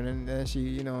whatever. And then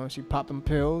she, she popped them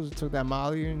pills, took that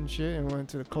Molly and shit, and went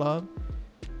to the club.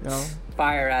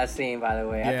 Fire ass scene, by the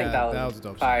way. I think that was a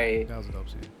dope fire. scene. That was a dope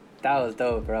scene. That was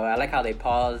dope, bro. I like how they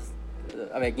paused.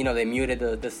 I mean, they muted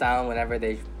the sound whenever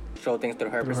they show things through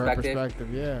her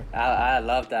perspective. Yeah. I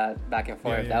love that back and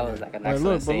forth. That was like an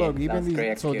excellent scene. But look, even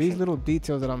these little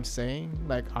details that I'm saying,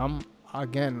 like I'm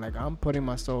putting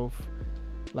myself,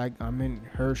 like I'm in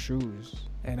her shoes,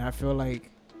 and I feel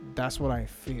like that's what I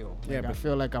feel. Like, I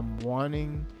feel like I'm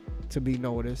wanting to be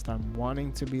noticed. I'm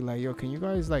wanting to be like, yo, can you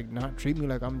guys like not treat me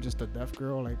like I'm just a deaf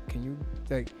girl? Like, can you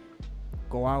like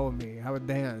go out with me, have a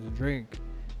dance, drink?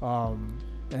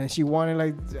 And she wanted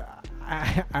like,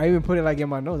 I even put it like in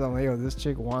my notes. I'm like, yo, this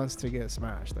chick wants to get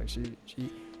smashed. Like she.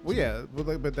 Well, yeah,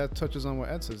 but that touches on what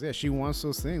Ed says. Yeah, she wants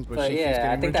those things, but she's yeah, getting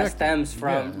I think rejected. that stems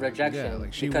from rejection. Yeah,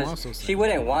 like she because wants those things. she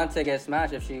wouldn't want to get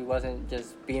smashed if she wasn't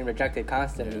just being rejected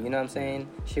constantly. Yeah. You know what I'm saying?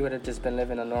 She would have just been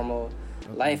living a normal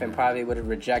life and probably would have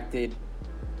rejected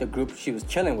the group she was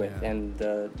chilling with and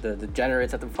the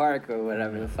degenerates at the park or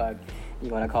whatever the fuck you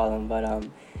want to call them. But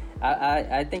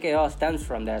I think it all stems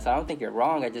from that. So I don't think you're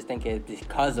wrong. I just think it's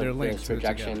because of this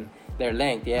rejection. They're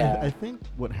linked, yeah. I think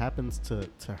what happens to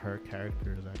her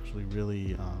character is actually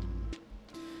really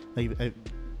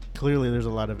clearly there's a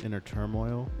lot of inner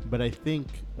turmoil, but I think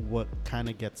what kind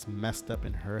of gets messed up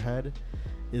in her head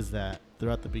is that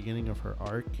throughout the beginning of her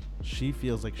arc, she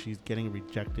feels like she's getting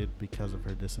rejected because of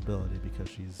her disability, because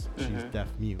she's deaf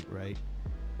mute, right?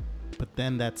 But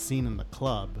then that scene in the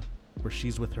club where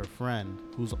she's with her friend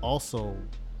who's also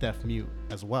deaf mute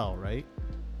as well, right?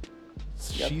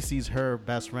 She sees her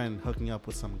best friend hooking up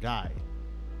with some guy.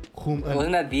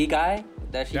 Wasn't that the guy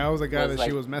that she? That was the guy that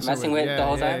she was messing with the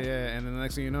whole time. Yeah. And then the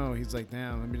next thing you know, he's like,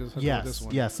 "Damn, let me just hook up with this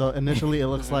one." Yeah. So initially, it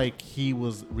looks like he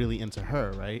was really into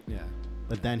her, right? Yeah.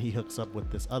 But then he hooks up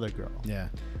with this other girl. Yeah.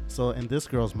 So in this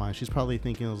girl's mind, she's probably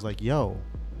thinking, it was like, "Yo,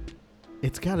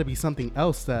 it's got to be something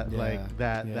else that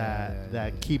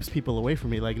that keeps people away from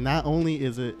me. Like, not only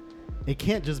is it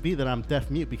can't just be that I'm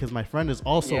deaf mute, because my friend is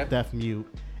also deaf mute."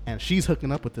 And she's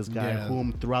hooking up with this guy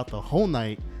whom throughout the whole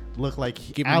night looked like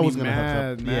I was going to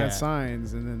hook up. Mad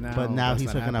signs, and then now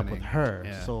he's hooking up with her.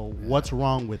 Yeah. So what's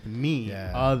wrong with me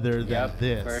other than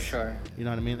this? For sure. You know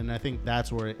what I mean? And I think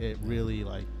that's where it really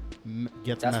like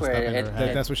gets that's messed where up in her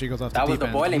head. That's where she goes off. That was the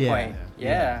boiling point.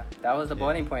 Yeah. That was the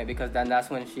boiling point, because then that's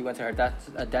when she went to her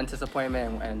a dentist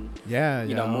appointment and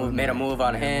made a move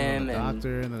on him. The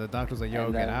doctor, and then the doctor was like,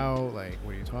 "Yo, get out! Like,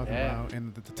 what are you talking about?"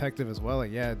 And the detective as well,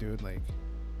 like, "Yeah, dude, like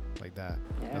that."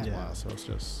 Yeah, so it's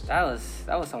just that was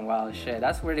some wild shit.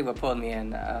 That's really what pulled me in.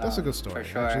 That's a good story, for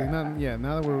sure. Actually,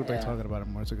 now that we're like talking about it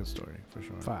more, it's a good story for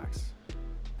sure. Facts.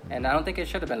 And I don't think it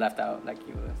should have been left out, like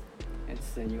you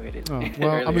insinuated. Oh,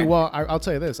 well, I mean, I'll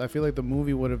tell you this. I feel like the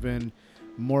movie would have been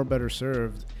better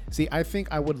served. See, I think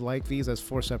I would like these as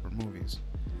 4 separate movies.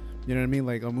 You know what I mean?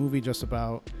 Like a movie just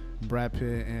about Brad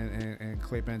Pitt and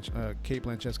Cate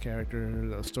Blanchett's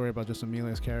character, a story about just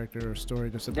Emilia's character, a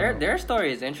story just about their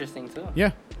story is interesting too.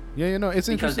 Yeah, it's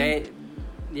interesting because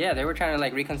they were trying to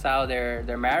like reconcile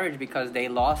their marriage because they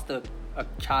lost a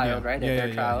child, right?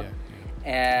 Their child.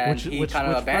 And he kind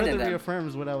of abandoned them. Which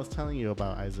reaffirms what I was telling you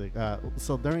about, Isaac.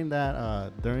 So during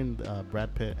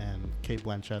Brad Pitt and Cate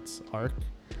Blanchett's arc,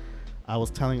 I was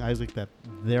telling Isaac that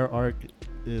their arc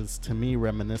is, to me,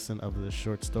 reminiscent of the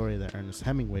short story that Ernest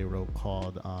Hemingway wrote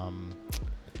called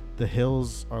 "The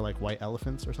Hills Are Like White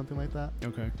Elephants" or something like that.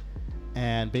 Okay.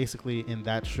 And basically, in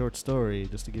that short story,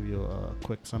 just to give you a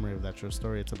quick summary of that short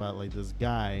story, it's about like this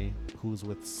guy who's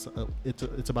with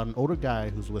it's about an older guy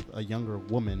who's with a younger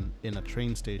woman in a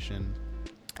train station,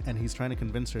 and he's trying to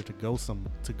convince her to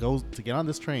get on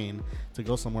this train to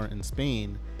go somewhere in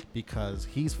Spain, because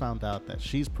he's found out that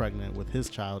she's pregnant with his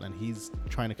child, and he's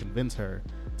trying to convince her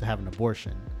to have an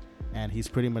abortion. And he's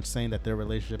pretty much saying that their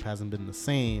relationship hasn't been the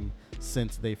same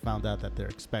since they found out that they're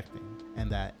expecting, and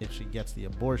that if she gets the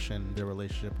abortion, their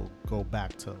relationship will go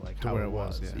back to like how where it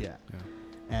was. Yeah.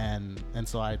 And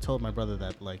so I told my brother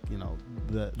that, like, you know,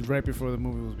 right before the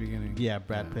movie was beginning. Yeah,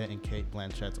 Brad Pitt and Cate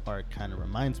Blanchett's arc kind of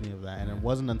reminds me of that. And it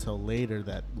wasn't until later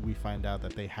that we find out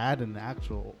that they had an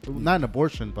actual, not an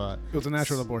abortion, but it was a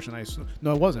natural abortion. I assume.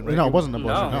 No, it wasn't. Right? No, it wasn't an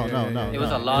abortion. No. It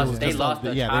was a loss. They lost a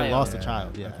child. Yeah, they lost a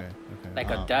child. Yeah. Okay. Like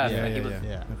a death.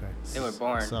 Yeah. Okay. They were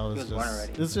born. So he was born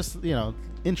already. It's just, you know,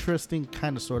 interesting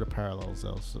kind of sort of parallels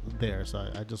there. So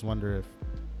I just wonder if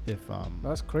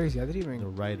that's crazy. I didn't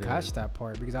even catch that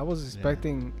part, because I was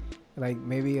expecting like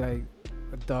maybe like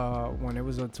when it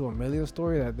was to Emilio's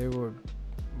story that they were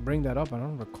bring that up. I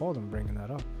don't recall them bringing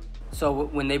that up. So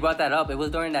when they brought that up, it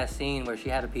was during that scene where she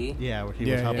had to pee. Yeah, where he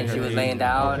Yeah, was helping And her she was pee. laying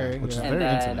down, Okay, which is yeah. and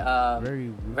very then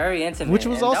intimate. very intimate. Which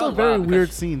was And that also a wild very because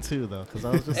weird scene too, though, because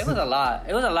I was just It was a lot.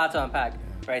 It was a lot to unpack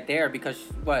right there because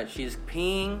what? She's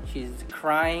peeing, she's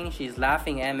crying, she's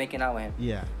laughing and making out with him.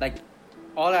 yeah. Like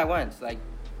all at once, like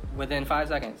within 5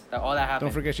 seconds. That all that happened.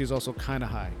 Don't forget, she's also kind of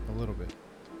high, a little bit.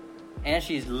 And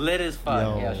she's lit as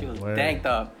fuck. Yo, She was word. danked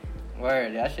up.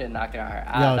 Word, that shit knocked her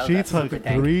out. Yo, That she was took super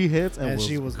dank. 3 hits and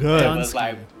she was was good. It done. was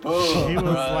like She boom. was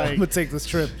bruh. I'm like, gonna take this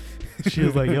trip. she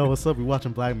was like, "Yo, what's up? We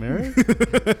watching Black Mirror?"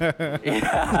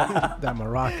 Yeah. That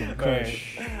Moroccan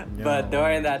kush. But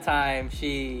during that time,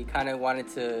 she kind of wanted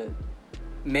to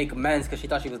make amends because she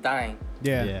thought she was dying.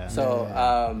 Yeah. Yeah.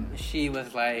 So she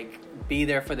was like, "Be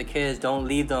there for the kids. Don't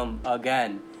leave them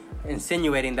again,"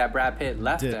 insinuating that Brad Pitt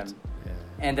left Dipped. them. Yeah.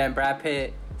 And then Brad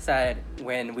Pitt said,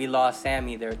 "When we lost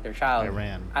Sammy, their child, I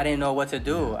ran. I didn't know what to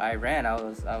do. I ran. I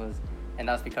was, and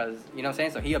that's because you know what I'm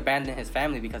saying. So he abandoned his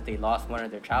family because they lost one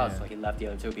of their child, Yeah. so he left the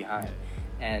other two behind.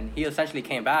 And he essentially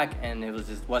came back, and it was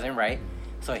just wasn't right.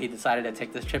 So he decided to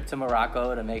take this trip to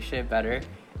Morocco to make shit better.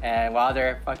 And while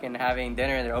they're fucking having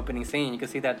dinner in their opening scene, you can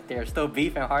see that they're still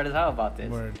beefing hard as hell about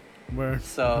this. Word.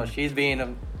 So she's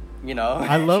being, you know,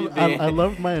 I love she's being I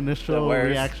loved my initial worst.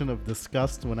 reaction of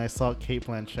disgust when I saw Kate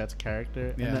Blanchett's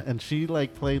character, Yeah. and she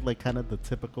like played like kind of the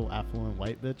typical affluent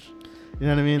white bitch. You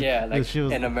know what I mean? Yeah, like she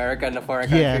was, in America and the foreign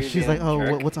yeah, countries. she's being like, oh, a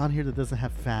jerk. what's on here that doesn't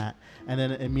have fat? And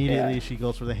then immediately Yeah. she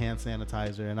goes for the hand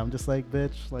sanitizer, and I'm just like,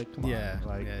 bitch, like, come Yeah, on,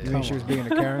 like, yeah, You yeah. think she was being a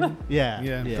Karen? yeah,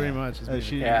 Yeah, pretty much.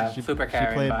 Yeah, super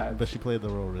Karen played, vibes. but she played the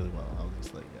role really well. I was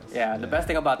just like, yes. Yeah, the best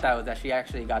thing about that was that she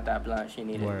actually got that blunt she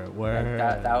needed. Word, Like,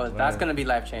 that's word. gonna be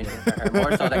life changing for her.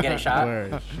 More so than getting shot.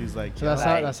 Word. She's like, So yo,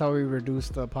 that's how we reduce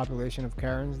the population of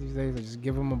Karens these days. Like, just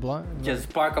give them a blunt. and Just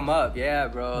spark them up, yeah,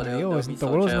 bro. like, They'll yo, be the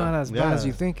so world's chill. not as bad as Yeah.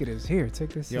 you think it is. Here, take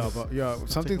this. Yo,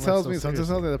 something life tells so me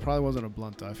seriously. that probably wasn't a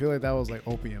blunt though. I feel like that was like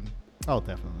opium. oh,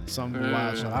 definitely, Some Mm,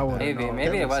 wild shit. I wouldn't maybe know.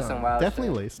 maybe it Definitely was some some- wild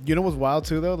definitely shit. laced. You know what's wild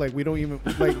too though? Like we don't even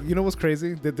like you know what's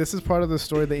crazy? That this is part of the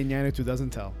story that Iñárritu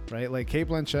doesn't tell, right? Like Kate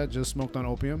Blanchett just smoked on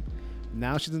opium.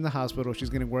 Now she's in the hospital. She's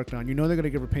getting worked on. You know they're gonna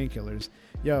give her painkillers.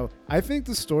 Yo, I think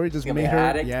the story just Gonna be made an her.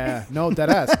 addict? Yeah, no, dead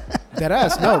ass.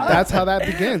 No, that's how that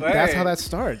begins. That's how Word. that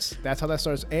starts.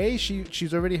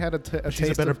 She's already had a She's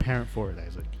taste a better of. parent for it,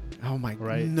 Isaac. Oh my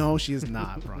Right? No, she is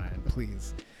not, Brian.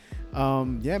 Please.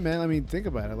 Yeah, man. I mean, think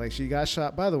about it. Like, she got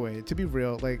shot. By the way, to be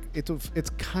real, like it's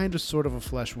kind of sort of a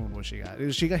flesh wound. What she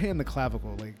got? She got hit in the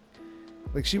clavicle.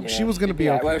 Like she Yeah, was gonna be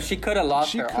yeah, okay. Well, she could have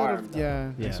lost She her could arm. have. though.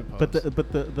 Yeah. I Yeah, suppose. but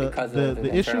the Because of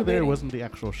the issue there bleeding. wasn't the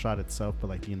actual shot itself, but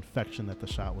like the infection that the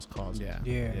shot was causing. yeah.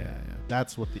 Yeah. Yeah.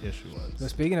 That's what the issue So was.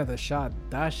 speaking of the shot,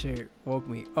 that shit woke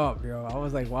me up, yo. I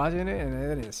was like watching it and I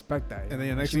didn't expect that. And then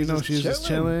yo. next She thing you was know, she's just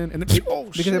chilling. And then, oh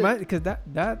Because shit. because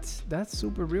that's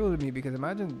super real to me. Because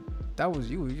imagine that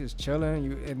was you just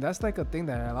chilling. And that's like a thing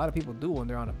that a lot of people do when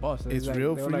they're on a bus. It's like,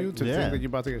 real they're for like, you to Yeah. think that you're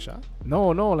about to get shot. No,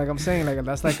 like I'm saying, like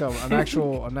that's like a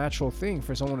natural thing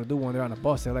for someone to do when they're on a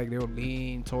bus. They're like they'll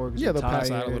lean towards. Yeah, the they'll pass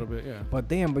out a tire. little bit. Yeah. But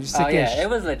damn, but just to Oh get yeah, it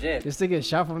was legit. just to get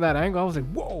shot from that angle, I was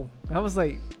like, whoa. I was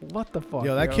like, what the fuck?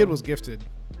 Yo, that kid was gifted.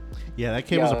 Yeah, that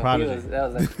kid was a Yo, prodigy.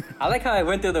 that was like, I like how it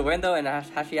went through the window and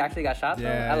how she actually got shot. Though.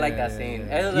 Yeah, I like yeah, that yeah, scene.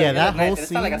 yeah. It was, Yeah, it that was nice.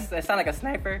 whole It sounded like a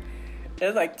sniper. It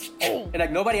was like, and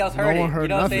like nobody else No heard one it. heard You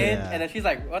know what I'm nothing. saying? Yeah. And then she's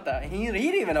like, "What the?" He didn't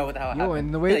even know what the hell Yo, happened.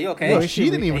 and the He's way like, you okay? No, the way she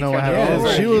didn't even know what turned happened. over.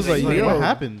 Yeah, she was like, Like, yo, what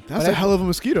happened? That's But a hell of a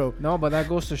mosquito. No, but that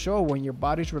goes to show when your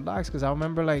body's relaxed. Because I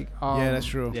remember like Yeah, that's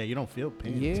true. Yeah, you don't feel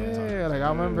pain. Yeah, sometimes. like I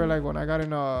remember like when I got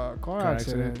in a car Car accident.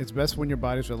 accident. It's best when your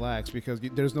body's relaxed because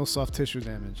there's no soft tissue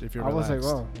damage if you're I was relaxed.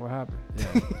 like, whoa, what happened?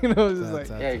 Yeah. You know, it was just That's-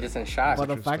 like. Yeah, you're just in shock. But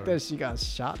the true fact story. that she got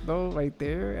shot though, right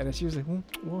there, and then she was like,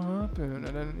 "What happened?"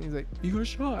 And then he's like, "You got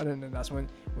shot," and then that's when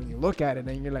you look at it,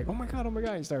 and you're like, "Oh my god,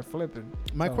 and you start flipping."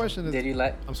 My So, question is, Did you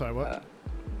let? I'm sorry, what?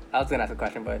 I was gonna ask a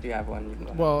question, but if you have one, you can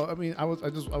go. Well, I mean, I was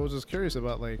just curious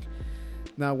about like,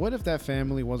 now what if that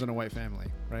family wasn't a white family,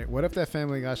 right? What if that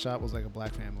family got shot was like a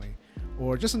black family,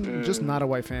 or just not a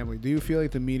white family? Do you feel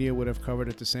like the media would have covered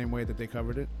it the same way that they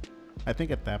covered it? I think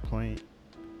at that point,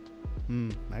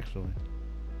 actually,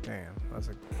 damn, that's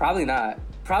like, Because Probably not.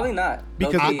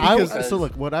 I- I because- so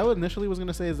look, what I initially was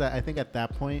gonna say is that I think at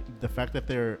that point, the fact that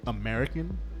they're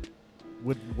American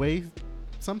would weigh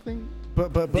something.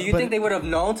 But Do you think they would have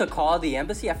known to call the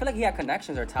embassy? I feel like he had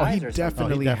connections or Oh, ties he or something.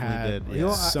 definitely, definitely had did,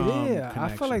 yo, some I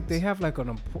feel like they connections. have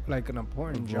like an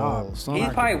important Role, job. some- He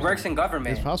Not probably connections. works in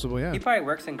government. It's possible, yeah. He probably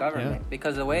works in government Yeah.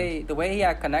 because the way he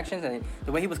had connections and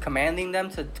the way he was commanding them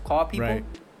to call people, Right.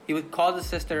 he would call the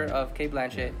sister of Kate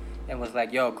Blanchett and was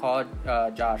like, "Yo, call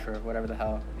Josh or whatever the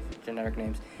hell these generic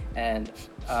names," and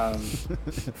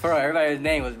for everybody's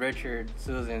name was Richard,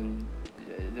 Susan,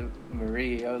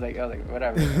 Marie. I was like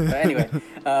whatever. But anyway,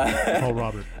 Call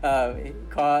Robert.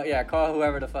 Call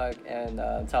whoever the fuck and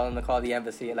tell them to call the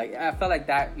embassy. Like I felt like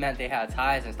that meant they had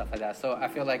ties and stuff like that. So I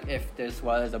feel like if this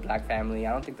was a black family,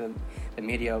 I don't think the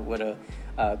media would have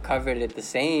covered it the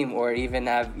same or even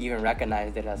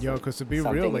recognized it as because to be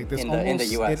real, like this in the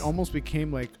US. It almost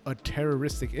became like a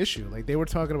terroristic issue. Like they were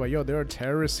talking about, there are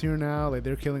terrorists here now, like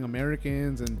they're killing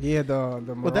Americans and the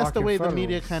But that's the way the Moroccan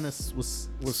media fellows. kind of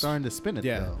was starting to spin it,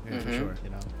 though. Yeah, for sure. You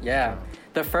know. Yeah,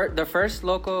 the first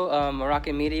local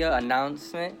Moroccan media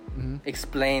announcement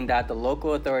explained that the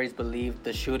local authorities believed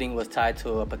the shooting was tied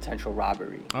to a potential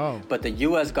robbery. Oh. But the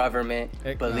U.S. government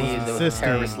believes it was a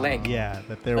terrorist link. Yeah,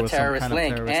 that there A was terrorist some kind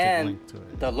link, of terroristic and link to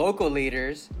it. the local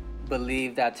leaders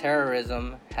believe that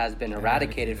terrorism has been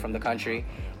eradicated from the country,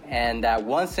 and that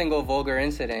one single vulgar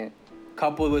incident,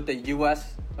 coupled with the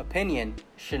U.S. opinion,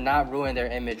 should not ruin their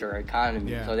image or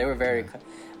economy. Yeah. So they were very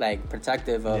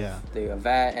protective of the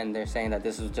event, and they're saying that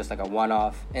this was just like a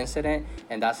one-off incident,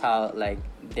 and that's how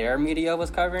their media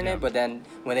was covering it. But then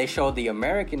when they showed the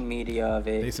American media of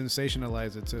it, they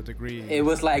sensationalized it to a degree. it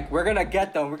was like, we're gonna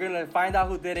get them, we're gonna find out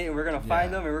who did it, and we're gonna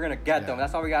find them, and we're gonna get them.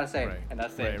 That's all we gotta say, and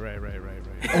that's it. Right.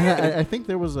 And I think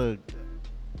there was a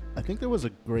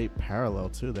great parallel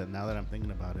too. That now that I'm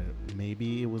thinking about it,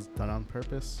 maybe it was done on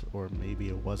purpose, or maybe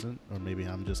it wasn't, or maybe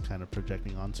I'm just kind of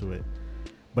projecting onto it.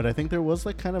 But I think there was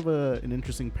kind of an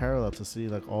interesting parallel to see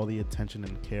all the attention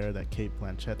and care that Cate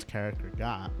Blanchett's character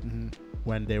got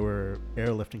when they were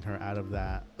airlifting her out of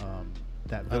that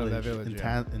village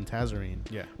in Tazarene.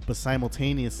 Yeah. But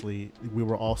simultaneously, we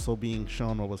were also being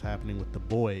shown what was happening with the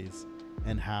boys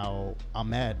and how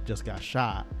Ahmed just got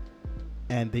shot.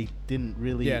 And they didn't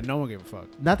really. Yeah, no one gave a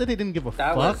fuck. Not that they didn't give a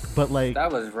fuck, but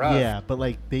that was rough. Yeah, but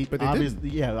they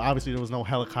obviously, obviously there was no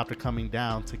helicopter coming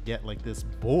down to get this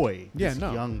boy,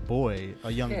 young boy,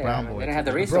 a young brown boy. They didn't have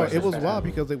the Bro, resources. it was wild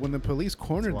because when the police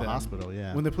cornered them, hospital,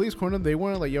 when the police cornered them, they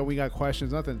weren't like, we got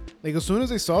questions, nothing. As soon as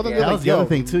they saw them, Yeah, they're that like, was the other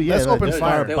thing too. Yeah, let's open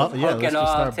fire. They was let's hooking just off,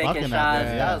 start taking bucking shots. at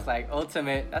them. That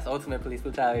was that's ultimate police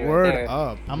brutality. Word right there.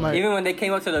 up. I'm like, Even when they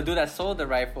came up to the dude that sold the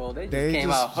rifle, they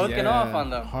came out hooking off on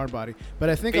them. Hard body. But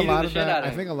I think Beating a lot the of shit out that.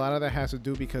 of I think a lot of that has to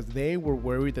do because they were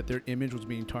worried that their image was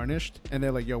being tarnished, and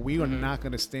they're like, we are not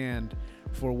going to stand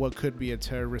for what could be a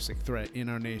terroristic threat in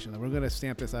our nation. We're going to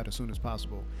stamp this out as soon as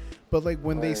possible. But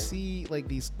when they see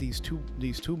these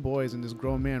two boys and this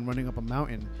grown man running up a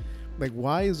mountain,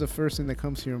 why is the first thing that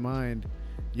comes to your mind,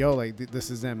 this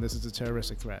is them, this is a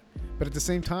terroristic threat? But at the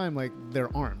same time,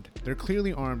 they're armed. They're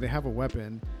clearly armed. They have a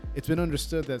weapon. It's been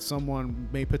understood that someone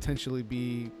may potentially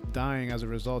be dying as a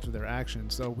result of their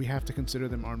actions. So we have to consider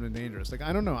them armed and dangerous.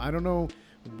 I don't know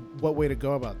what way to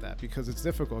go about that, because it's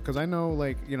difficult. Because I know,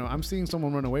 I'm seeing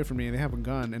someone run away from me and they have a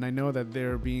gun, and I know that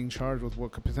they're being charged with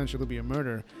what could potentially be a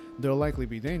murder. They'll likely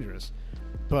be dangerous.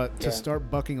 But to start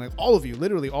bucking all of you,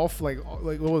 literally all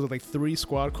what was it, 3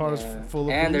 squad cars full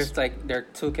of and police? there's there are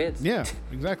 2 kids. Yeah,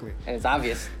 exactly. And it's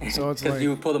obvious. So it's because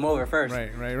you pull them over first.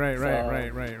 Right.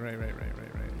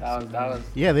 That was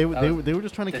yeah, they were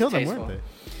just trying to kill them, weren't they?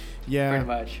 Yeah, pretty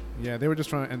much. Yeah, they were just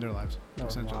trying to end their lives,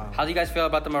 essentially. wow. How do you guys feel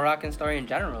about the Moroccan story in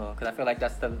general? Because I feel like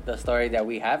that's the story that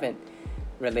we haven't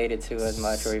related to as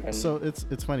much, or even. So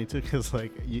it's funny too, because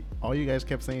all you guys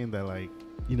kept saying that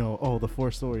the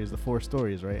 4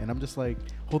 stories, right? And I'm just like,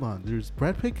 hold on, there's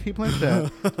Brad Pitt, Cate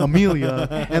Blanchett,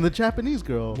 Amelia, and the Japanese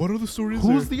girl. What are the stories?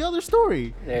 Who's the other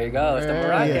story? There you go. It's the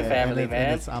Moroccan family, and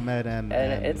man. it's Ahmed and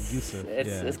it's Yusuf.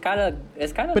 it's kind of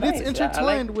But nice. it's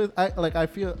intertwined with I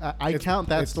feel I count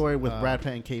that it's, story with Brad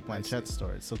Pitt and Cate Blanchett's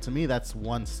story. So to me, that's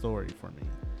one story for me.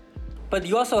 But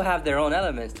you also have their own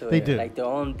elements to it. They do. Their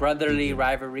own brotherly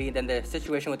rivalry. Then the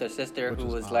situation with their sister, who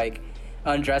was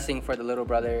undressing for the little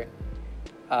brother.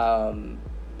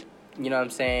 You know what I'm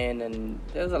saying? And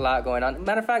there's a lot going on.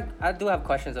 Matter of fact, I do have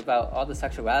questions about all the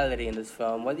sexuality in this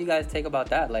film. What do you guys think about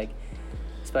that?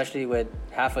 Especially with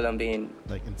half of them being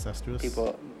incestuous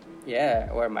people,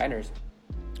 or minors.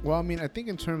 Well, I mean, I think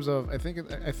in terms of, I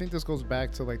think this goes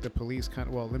back to the police kind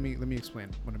of. Well, let me explain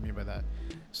what I mean by that.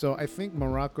 So I think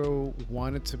Morocco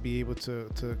wanted to be able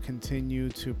to continue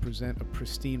to present a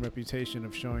pristine reputation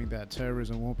of showing that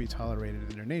terrorism won't be tolerated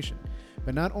in their nation.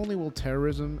 But not only will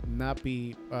terrorism not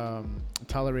be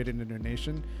tolerated in their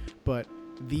nation, but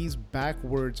these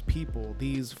backwards people,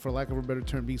 these, for lack of a better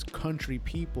term, these country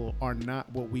people are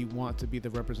not what we want to be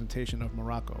the representation of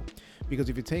Morocco. Because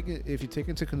if you take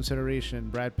into consideration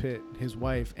Brad Pitt, his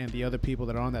wife, and the other people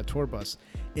that are on that tour bus,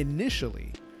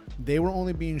 initially they were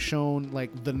only being shown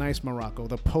like the nice Morocco,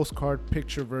 the postcard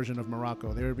picture version of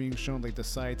Morocco. They were being shown like the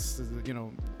sites, you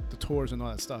know, the tours and all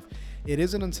that stuff. It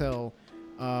isn't until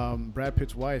Brad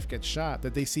Pitt's wife gets shot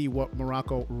that they see what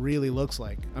Morocco really looks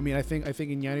like. I mean, I think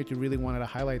Iñárritu really wanted to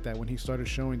highlight that when he started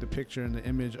showing the picture and the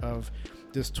image of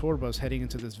this tour bus heading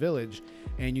into this village,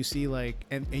 and you see like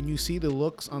and you see the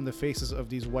looks on the faces of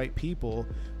these white people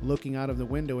looking out of the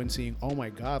window and seeing, oh my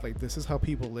god, like this is how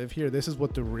people live here. This is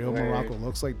what the real Morocco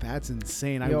looks like. That's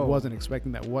insane. I wasn't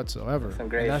expecting that whatsoever. Some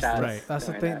great shots. Right. That's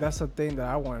the thing. That's the thing that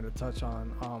I wanted to touch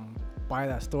on. By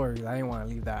that story, I didn't want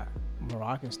to leave that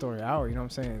Moroccan story out. You know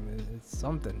what I'm saying? It's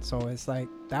something. So it's like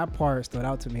that part stood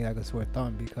out to me like a sore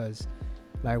thumb, because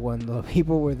like when the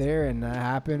people were there and that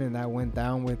happened and that went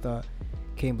down with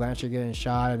Cate Blanchett getting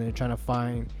shot and they're trying to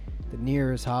find the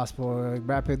nearest hospital, like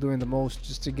Brad Pitt doing the most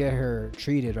just to get her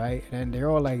treated, right? And they're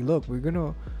all like, look, we're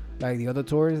gonna, like the other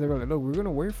tourists, they're like, look, we're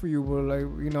gonna wait for you, but like,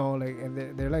 you know, like,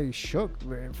 and they're like shook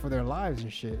for their lives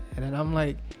and shit. And then I'm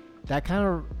like, that kind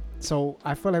of, so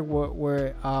I feel like what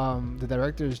the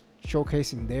director's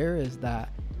showcasing there is that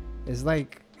it's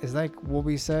like what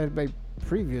we said like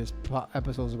previous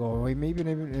episodes ago, or maybe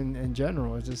even in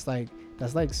general. It's just like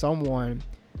that's like someone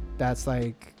that's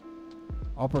like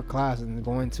upper class and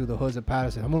going to the hoods of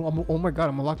Patterson. Oh my god,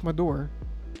 I'm gonna lock my door,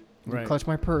 Right. clutch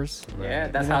my purse. Yeah,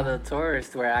 that's how the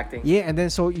tourists were acting. Yeah, and then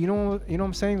so you know what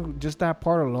I'm saying. Just that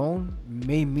part alone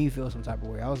made me feel some type of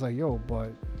way. I was like, yo,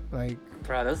 but like.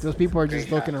 Bro, those people are great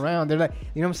just looking shots. around. They're like,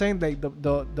 you know what I'm saying? Like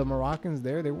the Moroccans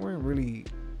there, they weren't really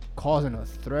causing a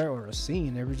threat or a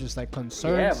scene. They were just like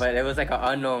concerned. Yeah, but it was like an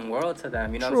unknown world to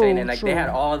them. You know what I'm True, saying? And like they had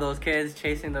true. all those kids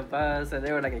chasing the bus, and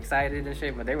they were like excited and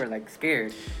shit, but they were like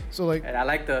scared. So like, And I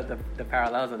like the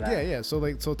parallels of that. yeah.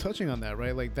 So touching on that,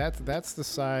 right? Like that's the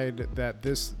side that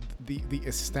the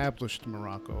established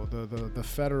Morocco, the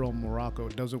federal Morocco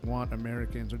doesn't want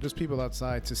Americans or just people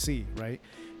outside to see, right?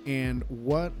 And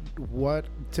what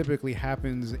typically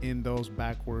happens in those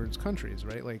backwards countries,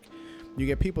 right? Like you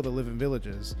get people that live in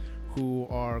villages who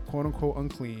are quote unquote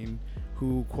unclean,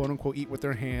 who quote unquote eat with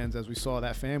their hands, as we saw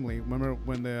that family. Remember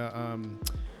when the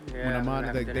when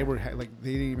Ahmad, like they were like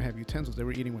they didn't even have utensils; they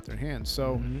were eating with their hands.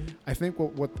 So I think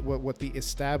what the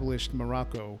established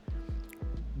Morocco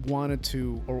wanted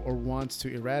to or wants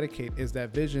to eradicate is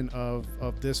that vision of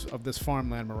this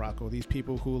farmland Morocco. These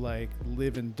people who like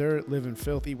live in dirt, live in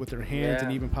filth, eat with their hands,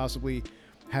 and even possibly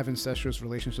have incestuous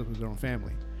relationships with their own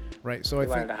family. Right. So I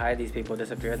wanted think to hide these people,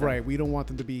 disappear them. right. We don't want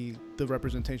them to be the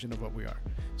representation of what we are.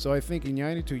 So I think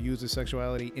Iñárritu uses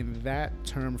sexuality in that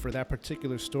term for that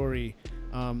particular story,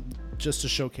 just to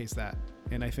showcase that.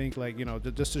 And I think like, you know,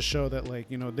 just to show that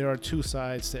like, you know, there are two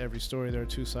sides to every story. There are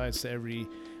two sides to every,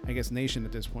 I guess, nation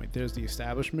at this point. There's the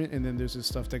establishment, and then there's this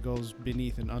stuff that goes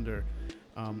beneath and under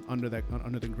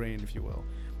the grain, if you will.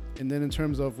 And then in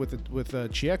terms of with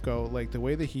Chieco, like the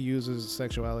way that he uses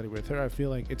sexuality with her, I feel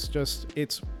like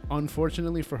it's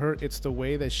unfortunately for her, it's the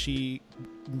way that she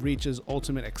reaches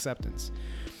ultimate acceptance.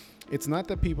 It's not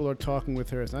that people are talking with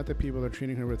her. It's not that people are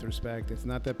treating her with respect. It's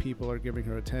not that people are giving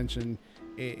her attention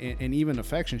and even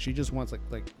affection. She just wants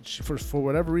for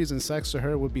whatever reason, sex to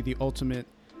her would be the ultimate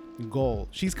goal.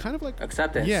 She's kind of like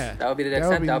Acceptance. Yeah, That would be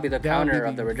the counter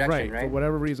of the rejection, right? For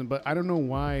whatever reason, but I don't know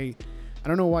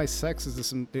why sex is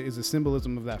a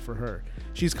symbolism of that for her.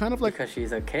 She's kind of like Because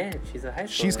she's a kid. She's a high schooler.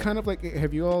 she's kind of like.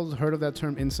 Have you all heard of that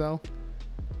term incel?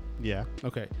 Yeah.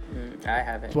 Okay. I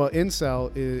haven't. Well,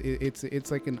 incel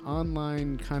it's like an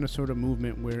online kind of sort of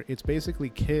movement where it's basically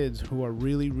kids who are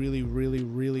really, really, really,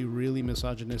 really, really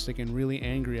misogynistic and really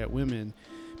angry at women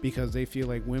because they feel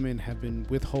like women have been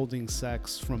withholding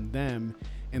sex from them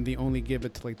and they only give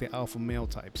it to like the alpha male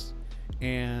types.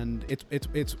 And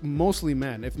it's mostly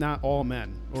men, if not all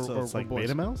men, or it's like boys.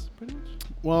 beta males, pretty much.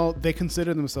 Well, they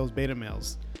consider themselves beta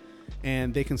males,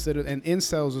 and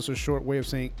incels is a short way of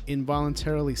saying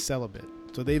involuntarily celibate.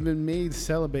 So they've been made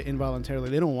celibate involuntarily.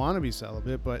 They don't want to be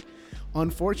celibate, but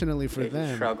unfortunately for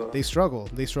them, they struggle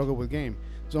with game.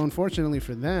 So unfortunately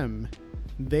for them,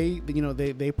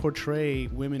 they portray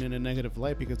women in a negative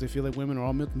light because they feel like women are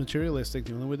all materialistic.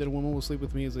 The only way that a woman will sleep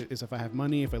with me is if I have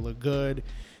money, if I look good,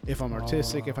 if I'm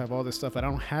artistic, if I have all this stuff. I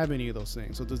don't have any of those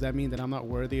things. So does that mean that I'm not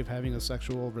worthy of having a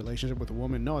sexual relationship with a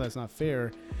woman? No, that's not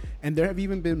fair. And there have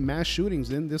even been mass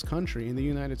shootings in this country, in the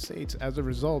United States, as a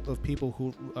result of people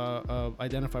who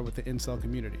identify with the incel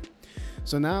community.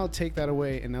 So now take that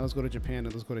away, and now let's go to Japan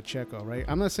and let's go to Chieco, right?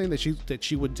 I'm not saying that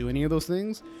she would do any of those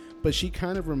things, but she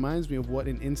kind of reminds me of what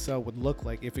an incel would look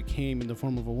like if it came in the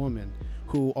form of a woman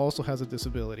who also has a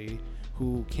disability,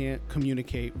 who can't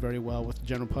communicate very well with the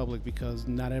general public because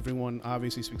not everyone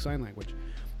obviously speaks sign language.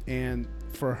 And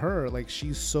for her, like,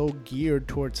 she's so geared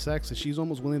towards sex that she's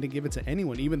almost willing to give it to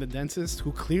anyone, even the dentist,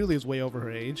 who clearly is way over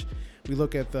her age. We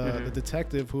look at the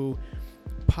detective who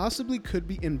possibly could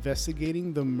be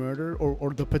investigating the murder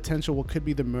or the potential what could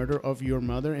be the murder of your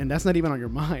mother, and that's not even on your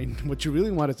mind. What you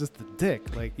really want is just the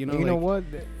dick, like, you know. You know like,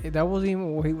 what? That wasn't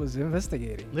even what he was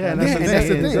investigating. Yeah, Yeah, and that's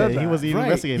the thing. He wasn't even Right.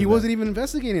 investigating. He that. wasn't even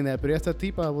investigating that, but esta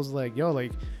tipa was like, yo,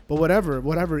 like, but whatever,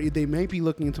 they may be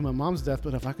looking into my mom's death,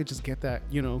 but if I could just get that,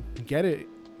 you know, get it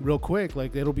real quick,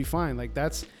 like, it'll be fine. Like,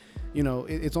 that's, you know,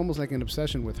 it's almost like an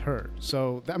obsession with her.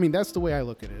 So, I mean, that's the way I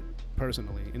look at it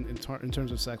personally in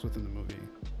terms of sex within the movie.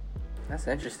 That's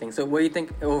interesting. So what do you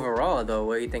think overall, though?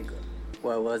 What do you think,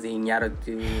 what was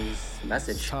Iñárritu's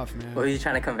message? It's tough, man. What was he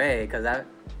trying to convey? Because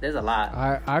there's a lot.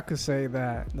 I could say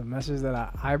that the message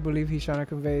that I believe he's trying to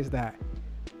convey is that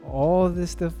all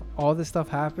this stuff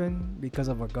happened because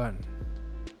of a gun.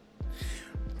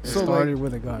 It So, started like-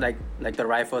 with a gun. Like the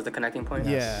rifle is the connecting point?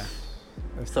 Yeah.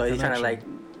 That's So the he's trying to,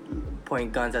 connection. like,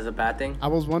 point guns as a bad thing? I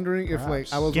was wondering if,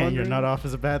 like, I was Getting your wondering. nut off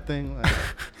is a bad thing, like,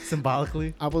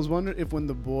 symbolically. I was wondering if when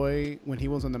he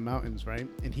was in the mountains, right,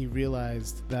 and he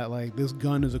realized that, like, this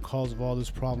gun is a cause of all these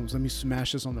problems. Let me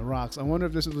smash this on the rocks. I wonder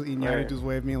if this was Iñárritu's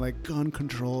way of being like, gun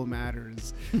control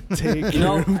matters. Take You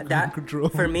know, care of gun that control.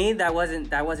 for me, that wasn't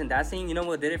that scene. You know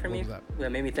what did it for What me? was that?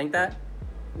 What made me think that?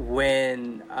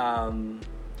 When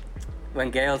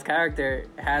Gail's character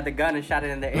had the gun and shot it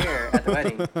in the air at the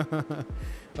wedding.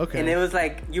 Okay. And it was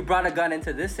like, you brought a gun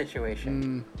into this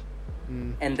situation.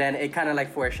 And then it kind of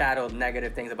like foreshadowed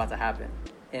negative things about to happen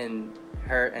in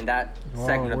that Whoa,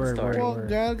 segment of the word, story. word, Well, word.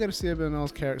 Gael Garcia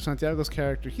Bernal's character, Santiago's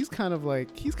character, he's kind of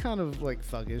like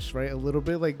thuggish, right? A little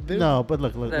bit like this. No, but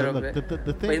look. Little The bit.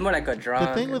 thing. But he's more like a drunk.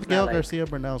 The thing with It's Gail not like- Garcia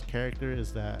Bernal's character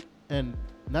is that, and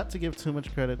not to give too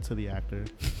much credit to the actor,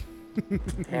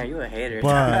 Damn, you a hater.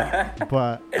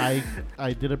 but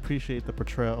I did appreciate the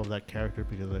portrayal of that character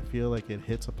because I feel like it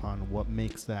hits upon what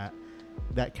makes that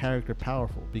character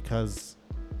powerful. Because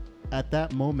at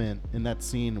that moment in that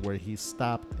scene where he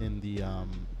stopped in the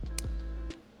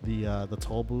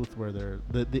toll booth where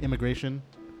the immigration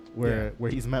where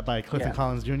he's met by Clifton Yeah.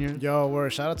 Collins Jr. Yo,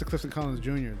 word. Shout out to Clifton Collins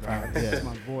Jr. Dog. That's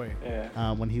my boy.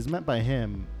 Yeah. When he's met by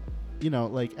him, you know,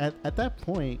 like at that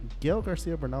point, Gail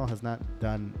Garcia Bernal has not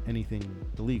done anything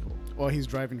illegal. Well, he's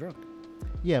driving drunk.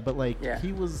 Yeah, but like Yeah.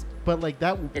 he was, but like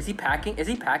that. Is he packing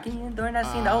in during that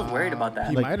scene? I was worried about that.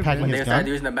 He Like might have packing been. They his started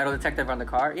gun? using the metal detector on the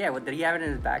car. Yeah, did he have it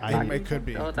in his backpack? It could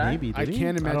be. The whole time? Maybe I did he?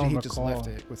 can't imagine don't he just left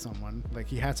recall. it with someone. Like,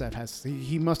 he had to have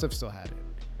he must have still had it.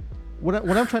 What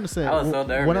I'm trying to say, I was so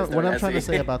nervous what during I'm that trying to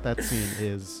scene. say about that scene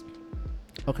is,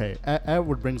 okay,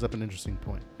 Edward brings up an interesting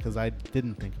point because I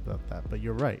didn't think about that, but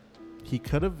you're right. He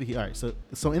could have. All right,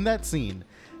 so in that scene,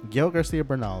 Gail Garcia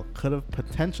Bernal could have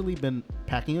potentially been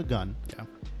packing a gun, Yeah.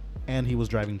 and he was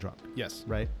driving drunk. Yes.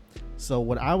 Right? So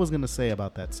what I was going to say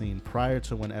about that scene prior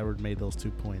to when Edward made those 2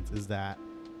 points is that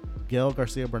Gail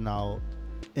Garcia Bernal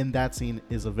in that scene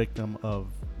is a victim of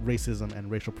racism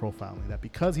and racial profiling. That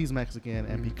because he's Mexican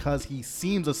and because he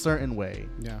seems a certain way,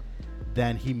 Yeah.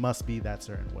 then he must be that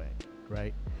certain way,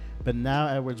 right? But now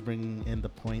Edward's bringing in the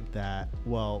point that,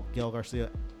 well, Gail Garcia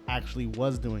actually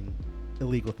was doing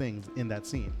illegal things in that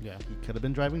scene. Yeah. He could have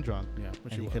been driving drunk, Yeah,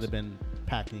 which and he he could was. have been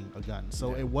packing a gun.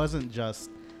 So Yeah. it wasn't just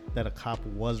that a cop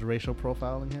was racial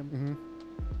profiling him, Mm-hmm. Yeah.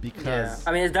 because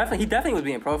I mean, he definitely was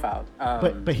being profiled.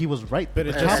 but he was right. But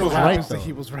it The just cop so was happens right, that though.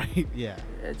 he was right. Yeah,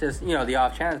 It's just, the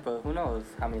off chance, but who knows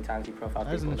how many times he profiled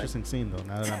that's an people. Like, interesting scene though.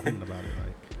 Now that I'm thinking about it,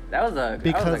 like. that was a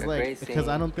Because a like great scene. because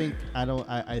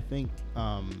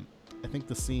I think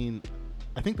the scene,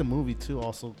 I think the movie too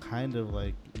also kind of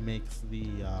like makes the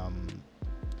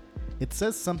it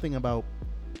says something about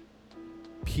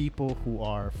people who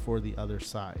are for the other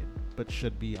side but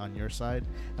should be on your side.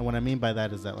 And what I mean by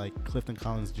that is that like Clifton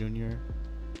Collins Jr.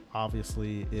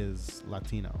 obviously is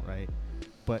Latino, right?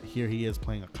 But here he is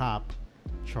playing a cop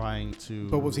trying to.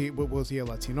 But was he a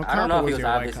Latino cop? I don't know or if he was was a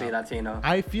white obviously cop? Latino.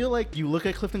 I feel like you look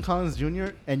at Clifton Collins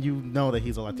Jr. and you know that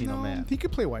he's a Latino No, man. he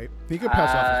could play white. He could pass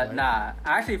off as white. Nah,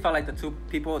 I actually felt like the two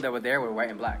people that were there were white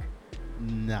and black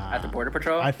Nah. at the Border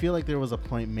Patrol. I feel like there was a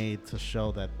point made to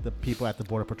show that the people at the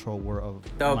Border Patrol were of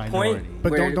The minority. point,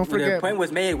 But where, don't where forget- the point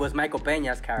was made was Michael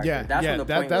Peña's character. Yeah, that's yeah, when the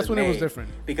that- point that's was when it was made, different.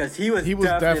 because he was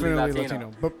definitely Latino.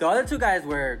 Latino. But The other two guys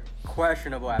were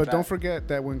questionable. At But don't best. forget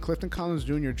that when Clifton Collins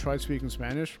Jr. tried speaking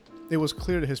Spanish, it was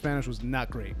clear that his Spanish was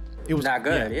not great. It was not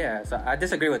good. Yeah. So I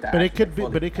disagree with that. But it actually, could be,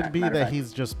 fully. but it could be Matter of that fact.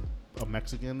 he's just a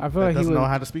Mexican I feel that like he doesn't know would-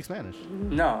 how to speak Spanish,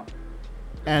 no.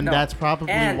 and No. that's probably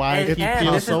And- why and- he and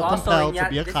feels this is so also compelled to Iñárritu-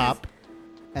 be a this cop,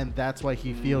 and that's why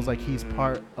he feels like he's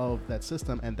part of that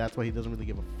system, and that's why he doesn't really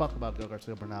give a fuck about Gail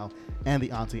Garcia Bernal and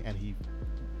the auntie, and he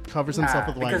covers himself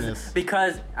with whiteness.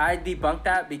 Because I debunked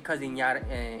that because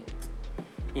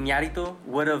Iñárritu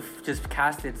would have just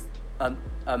casted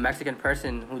a Mexican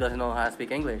person who doesn't know how to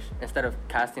speak English instead of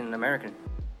casting an American.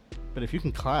 But if you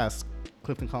can cast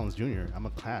Clifton Collins Jr., I'm a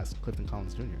cast Clifton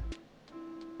Collins Jr.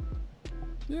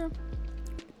 Yeah.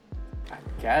 I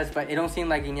guess, but it don't seem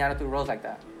like Iñárritu rolls like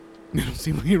that. You don't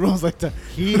seem like he rolls like that.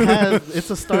 He has, it's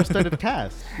a star-studded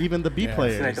cast. Even the B Yeah.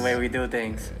 players. It's like the way we do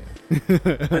things.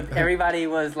 But everybody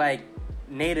was like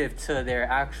native to their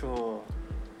actual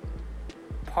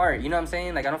part. You know what I'm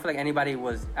saying? Like I don't feel like anybody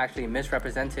was actually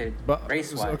misrepresented But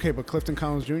race-wise. okay, but Clifton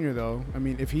Collins Jr. though, I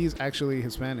mean, if he's actually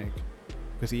Hispanic,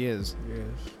 because he is.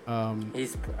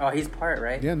 Yes. He's part,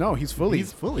 right? Yeah, no, he's fully.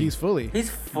 He's fully. He's fully. He's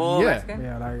full Yeah. Mexican.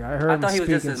 Yeah, like I heard I him thought he was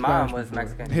speak just in his mom Spanish was before.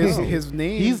 Mexican. His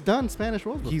name. He's done Spanish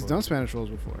roles before. He's done Spanish roles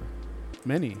before.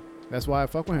 Many. That's why I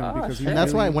fuck with him Oh, because he shit. And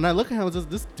that's really- why when I look at him, it's just,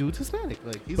 this dude's Hispanic.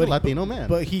 Like he's But a he- Latino man.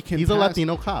 but he can He's a pass-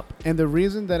 Latino cop. And the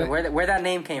reason that Where that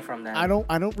name came from then? I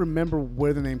don't remember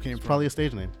where the name came from. Probably a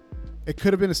stage name, It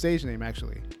could have been a stage name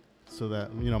actually. so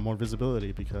that more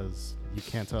visibility because you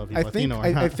can't tell if he's I think Latino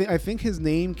or not. I think his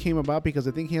name came about because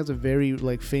I think he has a very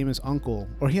like famous uncle,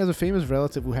 or he has a famous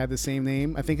relative who had the same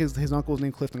name. I think his uncle was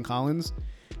named Clifton Collins,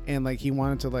 and like he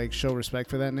wanted to like show respect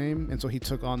for that name, and so he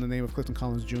took on the name of Clifton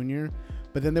Collins Jr.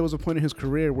 But then there was a point in his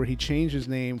career where he changed his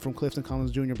name from Clifton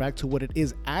Collins Jr. back to what it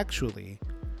is actually,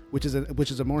 which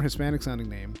is a more Hispanic sounding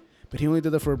name. But he only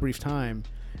did that for a brief time,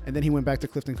 and then he went back to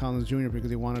Clifton Collins Jr. because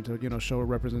he wanted to, show a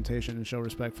representation and show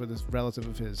respect for this relative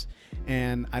of his.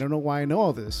 And I don't know why I know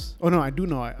all this. Oh no, I do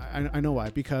know. I know why,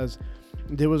 because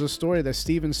there was a story that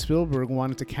Steven Spielberg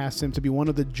wanted to cast him to be one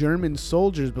of the German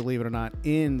soldiers, believe it or not,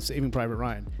 in Saving Private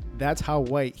Ryan. That's how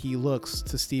white he looks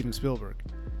to Steven Spielberg.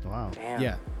 Wow. Damn.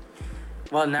 Yeah.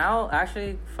 Well, now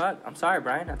actually, fuck. I'm sorry,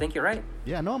 Brian. I think you're right.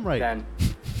 Yeah, no, I'm right. Then,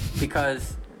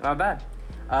 because my bad.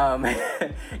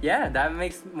 Yeah, that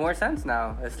makes more sense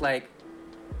now. It's like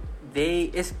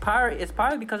it's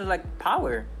probably because of like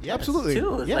power. Yes. Absolutely.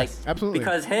 Too. It's Yes, like, absolutely.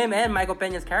 Because him and Michael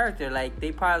Peña's character, like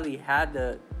they probably had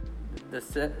the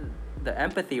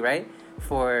empathy, right,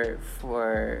 for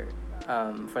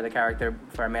the character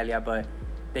for Amelia, but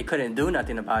they couldn't do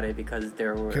nothing about it because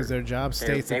Because their job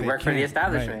states they that they work for the can't.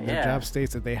 establishment. Right. Their Yeah. job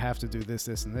states that they have to do this,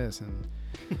 and this, and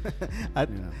I,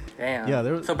 Damn. Yeah,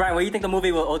 there was- So Brian, what do you think the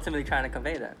movie will ultimately trying to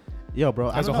convey then? Yo, bro,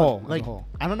 As I a don't know. whole, as a like, whole.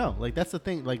 I don't know. Like, that's the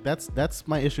thing. Like, that's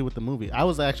my issue with the movie. I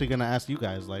was actually gonna ask you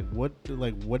guys, like, what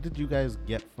did you guys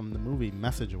get from the movie,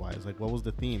 message wise? Like, what was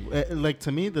the theme? Like,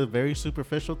 to me, the very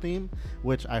superficial theme,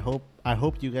 which I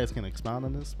hope you guys can expound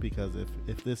on this, because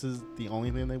if this is the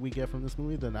only thing that we get from this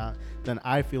movie, then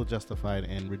I feel justified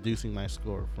in reducing my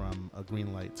score from a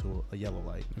green light to a yellow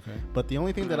light. okay. But the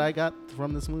only thing that I got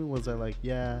from this movie was that, like,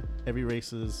 yeah, every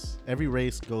race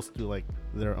goes through like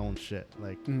their own shit,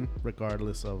 like Mhm.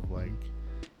 regardless of like,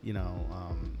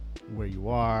 where you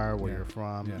are, where Yeah. you're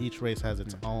from. Yeah. Each race has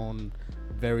its Yeah. own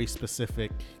very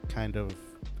specific kind of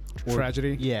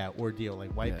Tragedy. Yeah, ordeal.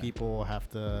 Like white Yeah. people have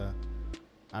to,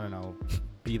 I don't know,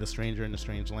 be the stranger in a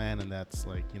strange land, and that's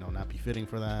like not befitting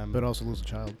for them. But also lose a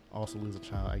child. also lose a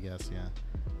child, I guess. Yeah.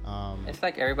 It's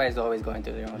like everybody's always going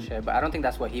through their own shit, but I don't think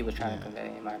that's what he was trying Yeah. to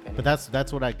convey, in my opinion. But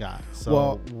that's what I got. So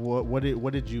Well- what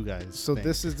did you guys? So think?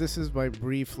 this is my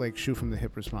brief like shoot from the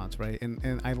hip response, right?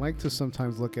 And I like to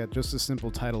sometimes look at just a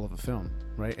simple title of a film,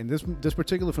 right? And this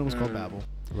particular film is called Babel.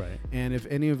 right. And if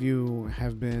any of you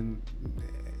have been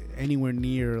anywhere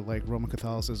near like Roman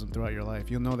Catholicism throughout your life,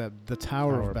 you'll know that the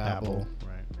Tower of Babel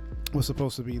Right. was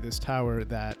supposed to be this tower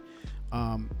that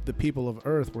the people of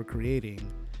Earth were creating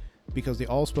because they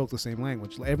all spoke the same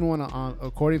language. Everyone,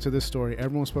 according to this story,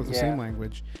 everyone spoke the same Yeah.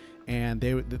 language, and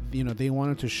they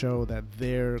wanted to show that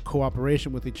their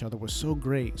cooperation with each other was so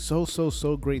great, so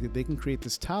great that they can create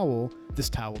this tower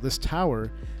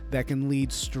that can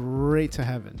lead straight to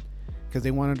heaven. Because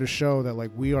they wanted to show that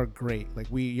like we are great, like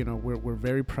we're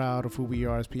very proud of who we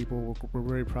are as people. We're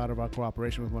very proud of our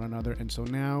cooperation with one another, and so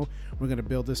now we're gonna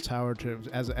build this tower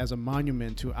as a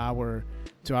monument to our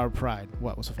pride.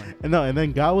 What's so funny? And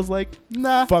then God was like,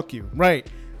 nah. Fuck you, right?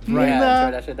 Right. Yeah, Nah.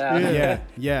 throw that shit down.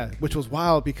 Yeah, which was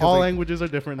wild because All like, languages are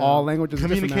different now. all languages are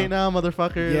different Communicate now,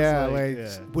 motherfuckers. yeah,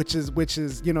 yeah. which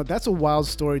is that's a wild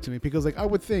story to me because like I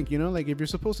would think like if you're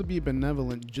supposed to be a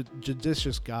benevolent,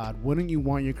 judicious God, wouldn't you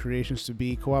want your creations to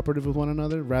be cooperative with one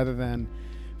another rather than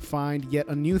find yet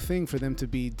a new thing for them to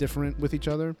be different with each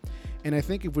other? And I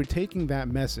think if we're taking that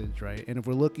message, right, and if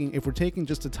we're taking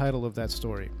just the title of that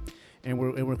story, and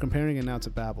we're comparing it now to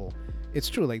Babel, it's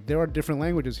true. Like there are different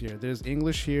languages here. There's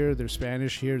English here, there's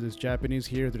Spanish here, there's Japanese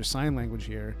here, there's sign language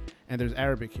here, and there's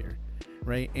Arabic here.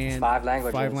 right? And 5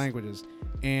 languages. 5 languages.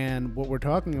 And what we're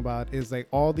talking about is like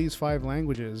all these 5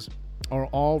 languages are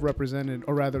all represented,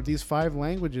 or rather, these 5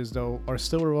 languages though are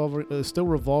still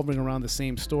revolving around the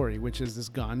same story, which is this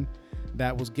gun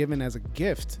that was given as a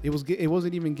gift. It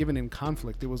wasn't even given in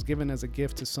conflict. It was given as a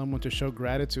gift to someone to show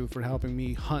gratitude for helping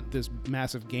me hunt this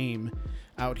massive game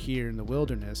out here in the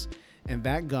wilderness. And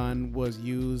that gun was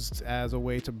used as a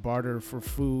way to barter for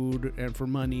food and for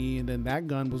money. And then that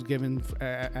gun was given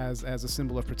as a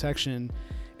symbol of protection.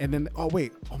 And then, oh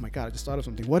my God, I just thought of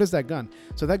something. What is that gun?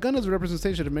 So that gun is a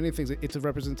representation of many things. It's a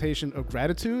representation of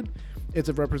gratitude. It's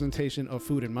a representation of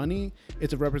food and money.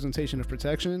 It's a representation of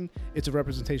protection. It's a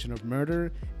representation of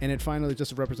murder. And it finally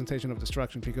just a representation of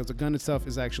destruction, because the gun itself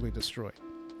is actually destroyed,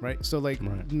 right? So like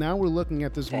now we're looking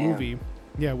at this movie.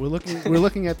 Yeah, we're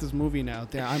looking at this movie now.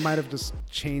 Damn, I might have just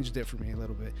changed it for me a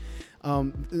little bit.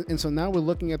 And so now we're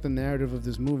looking at the narrative of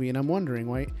this movie, and I'm wondering,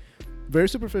 right? Very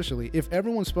superficially, if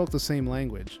everyone spoke the same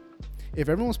language in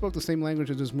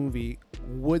this movie,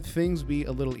 would things be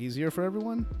a little easier for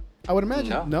everyone? I would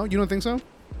imagine. No, you don't think so?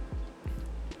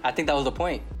 I think that was the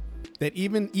point. That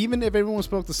even if everyone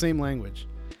spoke the same language,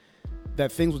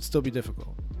 that things would still be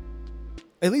difficult.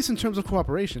 At least in terms of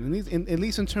cooperation, at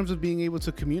least in terms of being able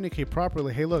to communicate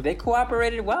properly. Hey, look, They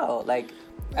cooperated well. Like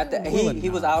he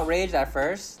was outraged at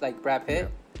first, like Brad Pitt. Yeah.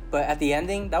 But at the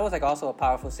ending, that was like also a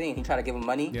powerful scene. He tried to give him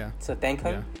money to thank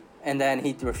him, and then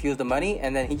he refused the money,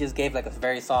 and then he just gave like a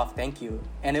very soft thank you,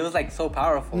 and it was like so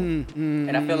powerful.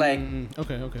 And I feel like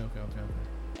okay.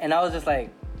 And I was just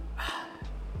like,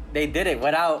 they did it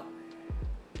without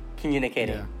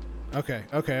communicating. Yeah. Okay.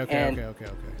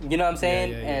 You know what I'm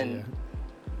saying? Yeah.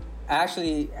 I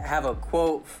actually have a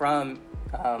quote from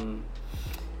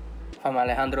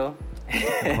Alejandro.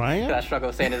 Brian? I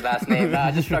struggle saying his last name.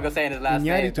 I just struggle saying his last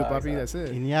name. Iñárritu, papi, that's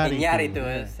it.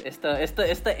 Iñárritu. It's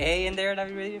the A in there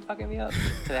that really fucking me up.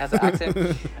 So it has an accent.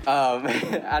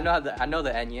 I know the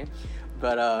Enya,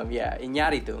 but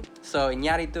Iñárritu. So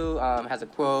Iñárritu has a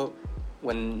quote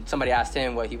when somebody asked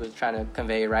him what he was trying to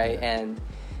convey, right? And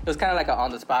it was kind of like an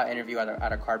on-the-spot interview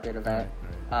at a carpet event.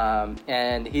 Right.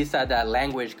 And he said that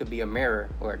language could be a mirror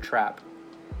or a trap.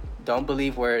 Don't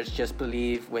believe words, just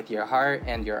believe with your heart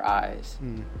and your eyes.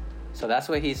 So that's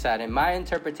what he said. And my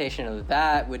interpretation of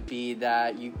that would be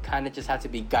that you kind of just have to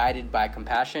be guided by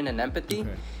compassion and empathy,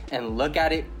 and look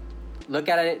at it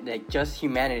like just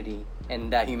humanity,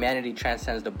 and that humanity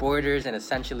transcends the borders and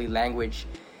essentially language,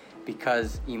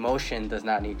 because emotion does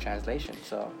not need translation.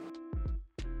 So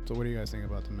what do you guys think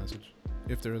about the message,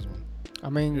 if there is one? I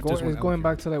mean, going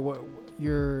back to like what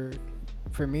you're...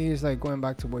 For me, it's like going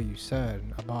back to what you said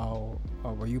about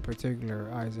what you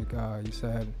particular, Isaac. You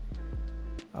said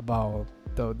about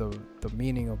the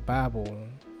meaning of Babel,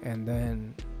 and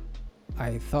then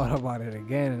I thought about it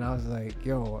again, and I was like,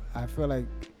 yo, I feel like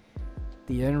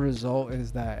the end result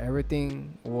is that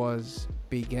everything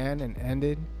began and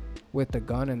ended with the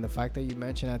gun, and the fact that you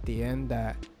mentioned at the end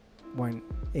that when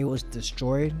it was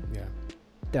destroyed,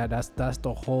 that's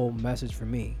the whole message for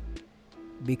me.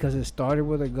 Because it started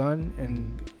with a gun,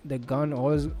 and the gun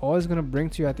always gonna bring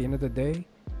to you at the end of the day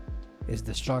is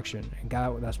destruction. And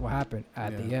God, that's what happened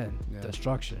at the end,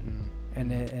 destruction.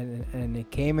 And it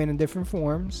came in different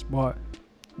forms, but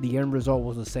the end result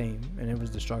was the same, and it was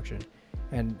destruction.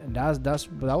 And that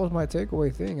was my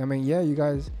takeaway thing. I mean, you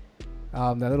guys,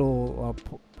 that little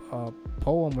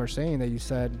poem we're saying that you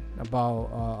said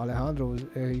about Alejandro,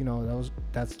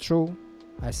 that's true.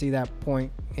 I see that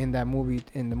point in the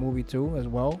movie too as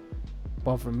well.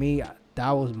 But for me, that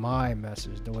was my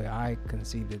message, the way I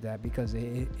conceived it, that because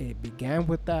it began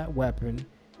with that weapon,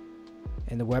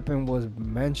 and the weapon was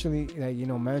mentioned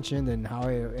and how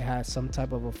it had some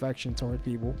type of affection toward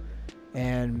people,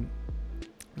 and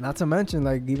not to mention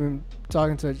like even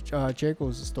talking to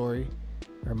Chaco's story.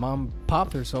 Her mom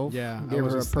popped herself. Yeah, gave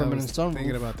her a permanent sunroof.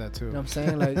 Thinking about that too. You know what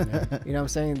I'm saying? Like, you know what I'm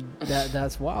saying?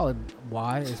 That's wild.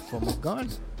 Why? It's from a gun.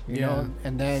 You know?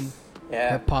 And then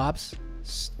her pops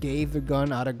gave the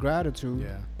gun out of gratitude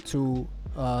to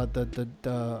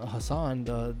the Hassan,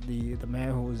 the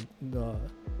man who was the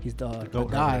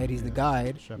guide. He's the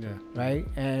guide, right?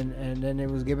 And then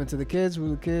it was given to the kids, who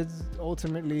the kids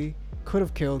ultimately could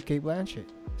have killed Cate Blanchett.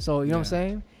 So you know what I'm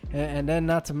saying? And then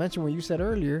not to mention what you said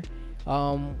earlier.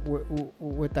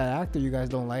 with that actor you guys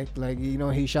don't like, you know,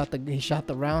 he shot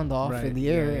the round off Right. in the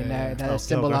air, Yeah, and yeah, that Phil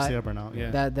symbolized Garcia Bernal,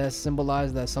 yeah. Yeah. that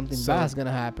symbolized that something So- bad's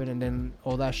gonna happen, and then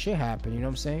all that shit happened. You know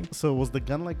what I'm saying? So was the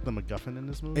gun like the MacGuffin in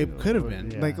this movie? It could have Or-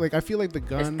 been. yeah. Like I feel like the It's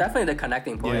gun. definitely the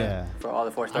connecting point Yeah. for all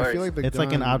the four stories. I feel like the It's gun,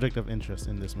 like an object of interest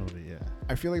in this movie. Yeah.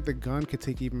 I feel like the gun could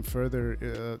take even further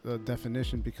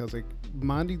definition, because like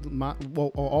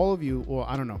all of you, well,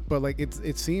 I don't know, but like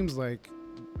it seems like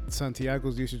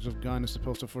Santiago's usage of gun is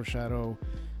supposed to foreshadow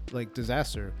like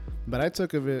disaster, but I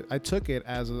took it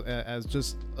as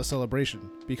just a celebration,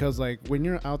 because like when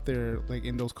you're out there, like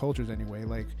in those cultures anyway,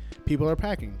 like people are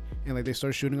packing and like they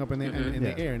start shooting up in the in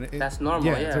Yeah. the air, and That's normal,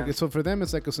 yeah. So for them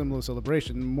it's like a symbol of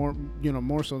celebration,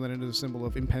 more so than it is a symbol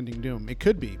of impending doom. It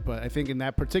could be, but I think in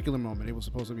that particular moment it was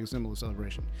supposed to be a symbol of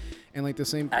celebration. And like the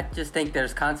same I just think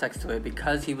there's context to it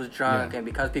because he was drunk Yeah. and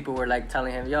because people were like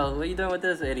telling him, "Yo, what are you doing with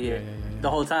this idiot?" Yeah. The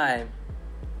whole time.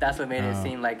 That's what made it Oh.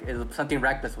 seem like something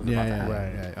reckless was about to happen.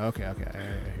 Right. Okay, I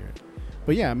hear it.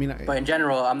 But yeah, I mean, But in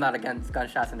general, I'm not against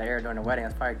gunshots in the air during a wedding.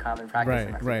 That's probably common practice.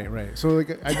 in Mexico. right. So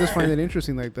like, I just find it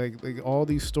interesting. Like all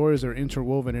these stories are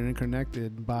interwoven and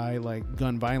interconnected by like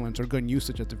gun violence or gun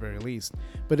usage at the very least.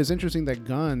 But it's interesting that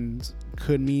guns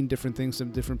could mean different things to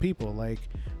different people. Like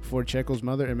for Checo's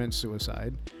mother, it meant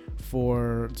suicide.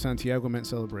 For Santiago, it meant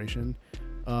celebration.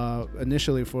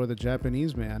 Initially for the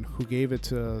Japanese man who gave it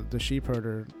to the sheep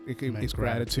herder, Meant it's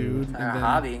gratitude. gratitude. A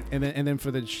hobby. And then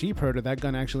for the sheep herder, that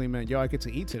gun actually meant, yo, I get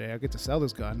to eat today. I get to sell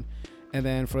this gun. And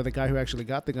then for the guy who actually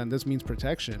got the gun, this means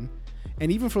protection.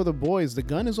 And even for the boys, the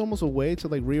gun is almost a way to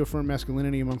like reaffirm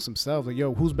masculinity amongst themselves. Like,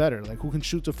 yo, who's better? Like, who can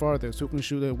shoot the farthest? Who can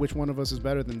shoot it? Which one of us is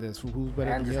better than this? Who's better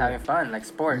And than just the other? having fun, like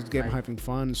sports. Just getting like, having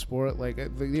fun, sport. Like,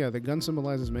 the gun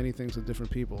symbolizes many things to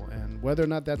different people. And whether or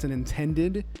not that's an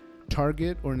intended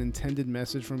target or an intended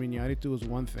message from Iñárritu is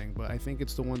one thing, but I think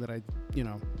it's the one that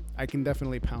I can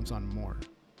definitely pounce on more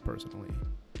personally.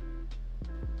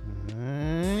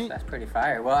 Alright. That's pretty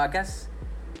fire. Well, I guess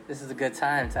this is a good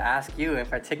time to ask you in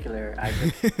particular,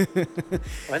 Isaac.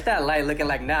 What's that light looking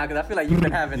like now? Because I feel like you've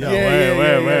been having Yo, the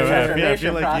wait. I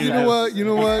feel like Transformation You know what? You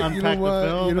know what? Unpack the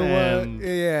film and-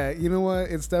 Yeah, you know what?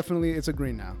 It's a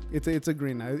green now. It's a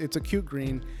green now. It's a cute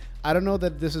green. I don't know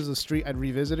that this is a street I'd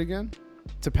revisit again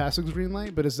to Passig's green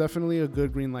light, but it's definitely a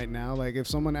good green light now. Like if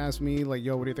someone asked me like,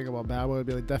 yo, what do you think about Babel? I'd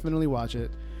be like, definitely watch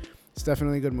it. It's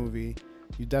definitely a good movie.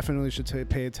 You definitely should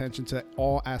pay attention to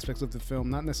all aspects of the film,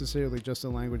 not necessarily just the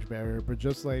language barrier, but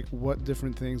just like what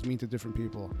different things mean to different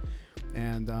people.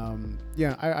 And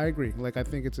I agree. Like I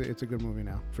think it's a good movie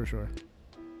now for sure.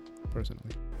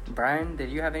 Personally. Brian, did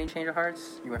you have any change of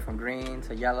hearts? You went from green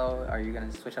to yellow. Are you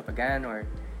gonna switch up again, or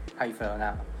how you feel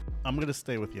now? I'm gonna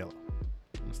stay with yellow.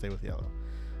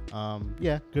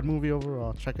 Yeah, good movie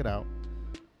overall. Check it out.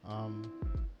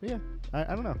 But yeah,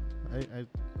 I don't know.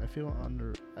 I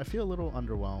feel a little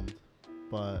underwhelmed,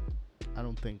 but I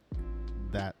don't think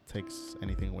that takes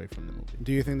anything away from the movie.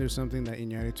 Do you think there's something that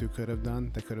Iñárritu could have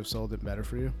done that could have sold it better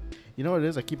for you? You know what it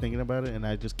is? I keep thinking about it, and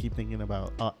I just keep thinking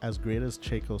about as great as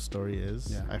Checo's story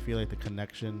is, Yeah. I feel like the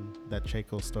connection that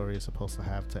Checo's story is supposed to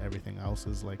have to everything else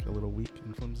is like a little weak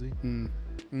and flimsy.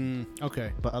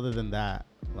 Okay. But other than that,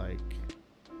 like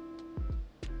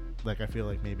I feel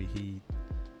like maybe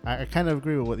I kind of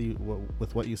agree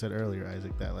with what you said earlier,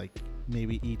 Isaac, that like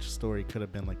maybe each story could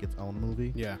have been like its own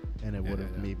movie. Yeah. And it would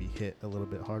have maybe hit a little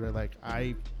bit harder. Like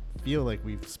I feel like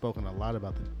we've spoken a lot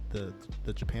about the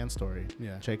Japan story,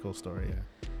 Yeah. Checo's story.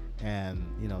 Yeah. And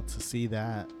to see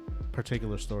that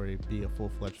particular story be a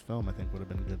full-fledged film, I think would have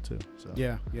been good too. So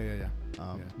Yeah.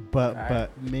 But Alright.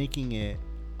 but making it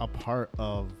a part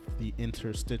of the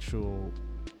interstitial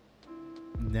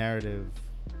narrative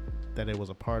that it was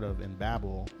a part of in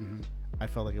Babel, Mhm. I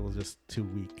felt like it was just too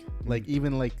weak. Mm. Like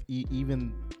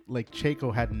even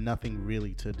Checo had nothing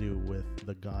really to do with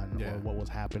the gun Yeah. or what was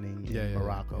happening Yeah, in yeah,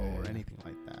 Morocco yeah, or yeah. anything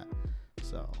like that.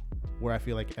 So where I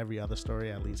feel like every other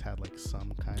story at least had like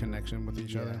some kind Connection of with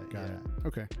each other. Got it.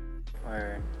 Okay.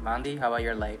 Or Mandy, how about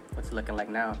your light? What's it looking like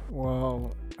now?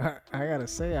 Well, I gotta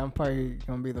say, I'm probably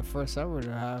gonna be the first ever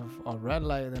to have a red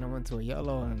light. Then I went to a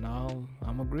yellow, and now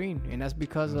I'm a green, and that's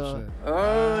because shit.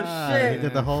 Oh He shit!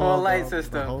 did the whole Full light the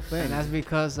system. whole thing. and that's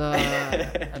because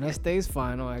and it stays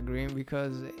final at green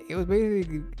because it was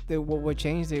basically what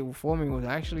changed it for me was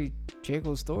actually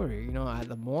Checo's story.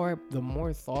 The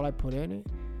more thought I put in it,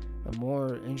 the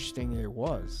more interesting it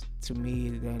was to me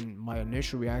than my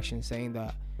initial reaction saying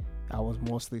that I was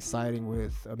mostly siding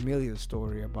with Amelia's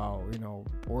story about,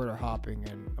 border hopping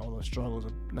and all the struggles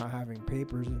of not having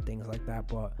papers and things like that.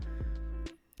 But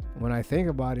when I think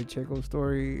about it, Chico's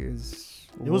story is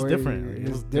It was way- different. It It's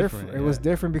was different. different, It was yeah.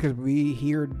 different because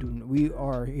we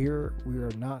are here. We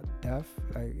are not deaf,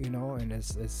 like, you know, and it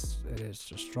is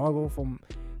a struggle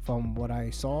from what I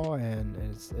saw, and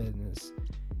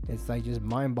it's like just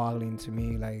mind-boggling to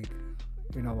me. Like,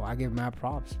 you know, I give mad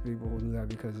props to people who do that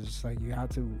because it's just like you have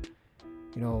to,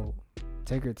 you know,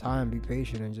 take your time, be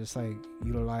patient, and just like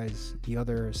utilize the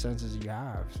other senses you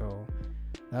have. So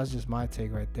that's just my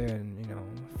take right there, and you know,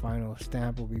 final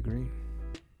stamp will be green.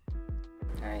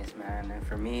 Nice, man. And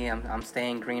for me, I'm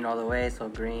staying green all the way. So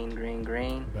green.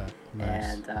 Bet.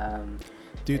 And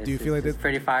Do you feel like it's this?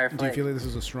 pretty fire Do you flick. feel like this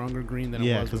is a stronger green than it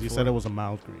Yeah, was because before? you said it was a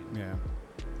mild green. Yeah.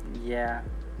 Yeah.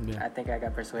 Yeah. I think I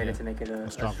got persuaded Yeah. to make it a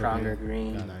stronger stronger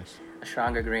green. green. Yeah, nice. A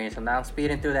stronger green. So now I'm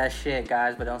speeding through that shit,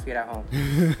 guys, but don't speed at home.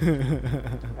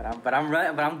 but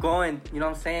I'm going, you know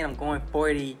what I'm saying? I'm going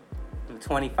 40 from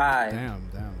 25. Damn.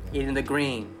 Eating the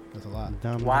green. That's a lot.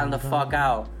 Dum, Wilding the dum, fuck dum.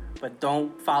 out. But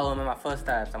don't follow him in my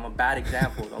footsteps. I'm a bad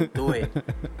example. Don't do it.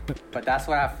 But that's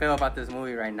what I feel about this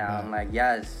movie right now. I'm like,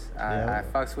 yes, Yeah.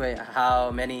 I fucks with how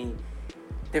many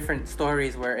different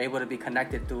stories were able to be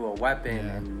connected through a weapon,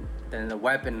 Yeah. and then the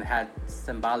weapon had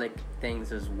symbolic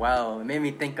things as well. It made me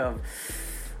think of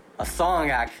a song,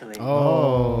 actually.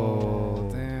 Oh,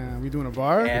 damn. We doing a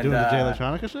bar? And, You doing the Jay uh,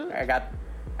 Electronica shit?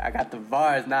 I got the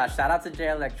bars. Nah, shout out to Jay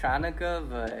Electronica,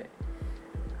 but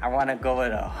I want to go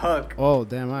with a hook Oh,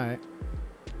 damn. All right.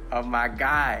 of my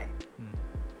guy,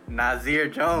 Nazir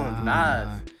Jones. Nas.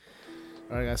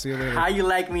 All right, guys. See you later. How you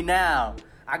like me now?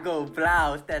 I go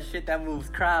blouse, that shit that moves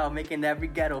crowd, making every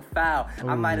ghetto foul.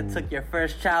 I might have took your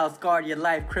first child, scarred your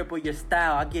life, crippled your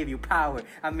style. I gave you power,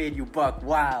 I made you buck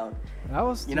wild. That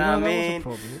was, You know what I that was mean?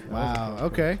 appropriate. Wow.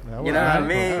 Okay. That You was know what I nice.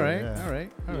 mean? All right. Yeah. All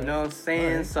right. You know what I'm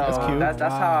saying? Alright. So That's cute. that's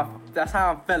Wow. that's how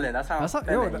I'm feeling. That's how That's I'm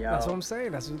how, yo, feeling, yo. that's what I'm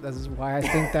saying. That's why I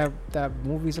think that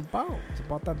movie's about. It's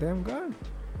about that damn gun.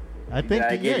 I think,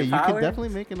 I yeah, gave you you power? could definitely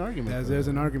make an argument. There's, for there's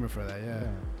that. an argument for that. Yeah.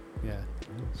 Yeah.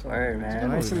 So, Word, man.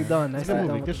 Nicely done. It's Nicely a good done.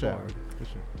 movie. with Good the shot. bar. Good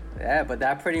shot. Yeah, but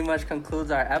that pretty much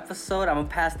concludes our episode. I'm gonna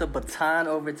pass the baton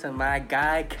over to my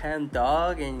guy Ken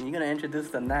Dog, and you're gonna introduce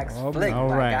the next Oh, flick, All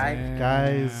my right, guy. Damn.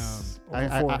 guys. Over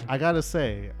 40. I gotta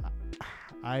say,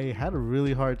 I had a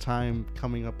really hard time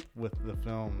coming up with the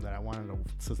film that I wanted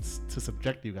to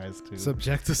subject you guys to.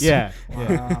 Subject to yeah, Wow,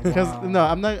 yeah. Because wow. no,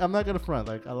 I'm not gonna front.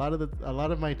 Like a lot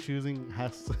of my choosing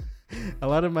has, a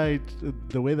lot of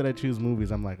the way that I choose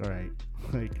movies. I'm like, all right,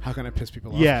 like How can I piss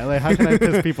people off? yeah, like how can I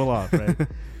piss people off, right?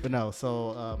 But no,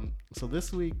 so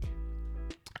this week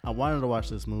I wanted to watch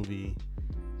this movie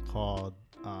called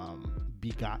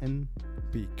Begotten.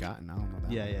 Begotten. I don't know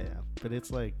that. Yeah. But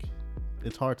it's like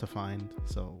it's hard to find,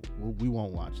 so we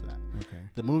won't watch that. Okay.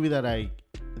 The movie that I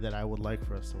would like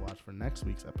for us to watch for next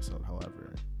week's episode,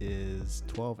 however, is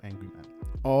 12 Angry Men.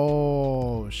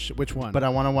 Oh, which one? But I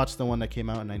want to watch the one that came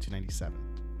out in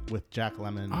 1997 with Jack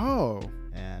Lemmon Oh.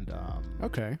 and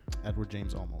Okay. Edward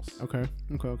James Olmos. Okay.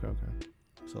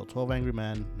 So 12 Angry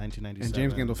Men, 1997. And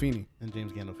James Gandolfini. And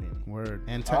James Gandolfini. Word.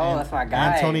 And Oh, that's my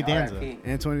guy. And Tony Danza. RIP.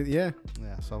 Anthony. Yeah.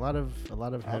 Yeah, so a lot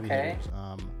of heavy Okay.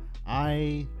 hitters.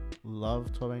 I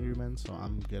love 12 Angry Men, so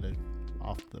I'm gonna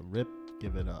off the rip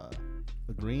give it a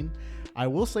green. I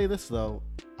will say this though,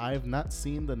 I've not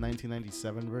seen the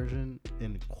 1997 version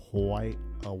in quite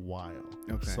a while.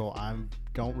 Okay. So I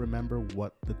don't remember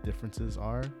what the differences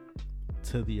are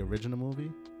to the original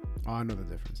movie, Oh, I know the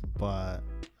difference. but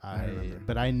I remember.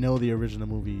 but I know the original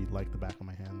movie like the back of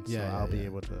my hand, so Yeah, I'll be yeah.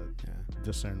 able to Yeah.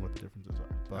 discern what the differences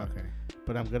are. But Okay.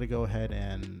 but I'm gonna go ahead,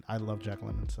 and I love Jack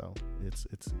Lemmon, so it's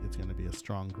gonna be a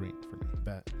strong green for me.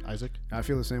 Bet. Isaac, I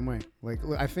feel the same way. Like,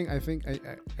 look, I think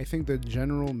the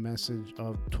general message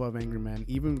of 12 Angry Men,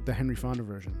 even the Henry Fonda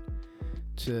version,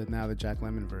 to now the Jack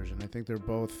Lemmon version, I think they're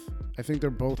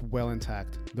both well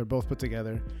intact. They're both put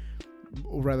together.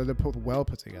 Or rather, they're both well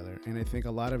put together. And I think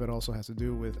a lot of it also has to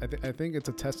do with, I think it's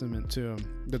a testament to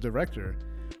the director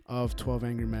of 12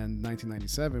 Angry Men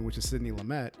 1997, which is Sidney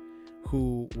Lumet,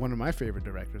 who, one of my favorite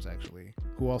directors actually,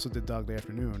 who also did Dog Day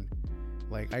Afternoon.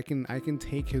 Like, I can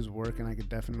take his work and I could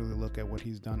definitely look at what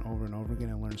he's done over and over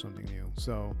again and learn something new.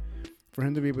 So for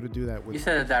him to be able to do that with You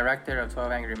said the director of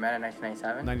 12 Angry Men in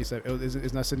 1997? 97,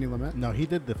 it's not Sidney Lumet? no, he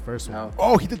did the first one. No.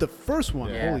 Oh, he did the first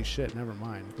one. Yeah. Holy shit, never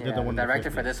mind. He Yeah, did the the one in the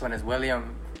director for 50s. this one is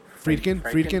William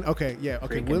Friedkin? Okay, yeah,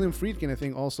 okay. Friedkin. William Friedkin, I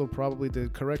think, also probably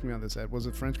did, correct me on this, Ed, was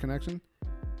it French Connection?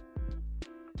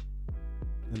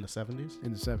 In the 70s.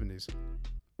 In the 70s.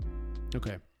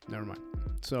 Okay, never mind.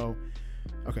 So,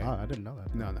 Okay. Oh, I didn't know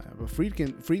that. No. But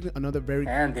Friedkin, another very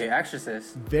And The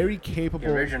Exorcist. very capable,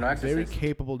 The original very Exorcist.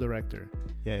 capable director.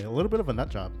 Yeah, a little bit of a nut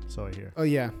job. So I hear. Oh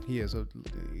yeah, he is.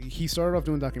 He started off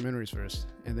doing documentaries first,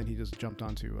 and then he just jumped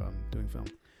onto doing film.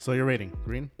 So your rating,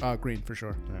 green? Green for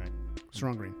sure. All right.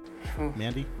 Strong green.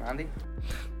 Mandy? Mandy?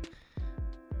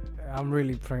 I'm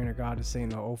really praying to God to say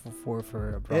no 0 for 4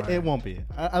 for Brian. It won't be.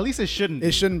 At least it shouldn't.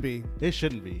 It shouldn't be. It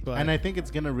shouldn't be. But- And I think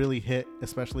it's gonna really hit,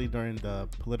 especially during the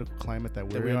political climate that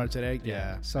That we're we in. are today.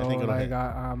 Yeah. So I think it'll like hit.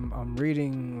 I'm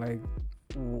reading like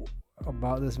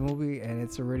about this movie, and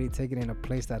it's already taken in a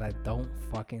place that I don't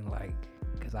fucking like.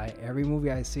 Cause every movie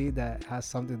I see that has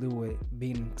something to do with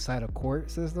being inside a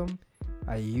court system,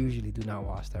 I usually do not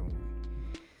watch that movie.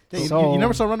 Yeah, you- So- you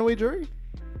never saw Runaway Jury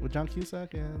with John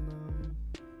Cusack and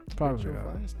Probably Rachel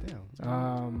not. Weisz?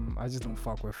 Damn. I just don't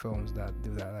fuck with films that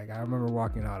do that. Like I remember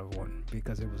walking out of one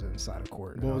because it was inside a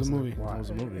court. What and I was the like, movie? why? What was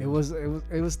the movie?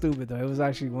 It was stupid though. It was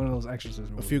actually one of those exorcism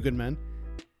A movies. Few Good Men.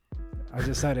 I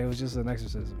just said it was just an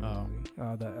exorcism Oh.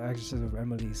 movie. The Exorcism of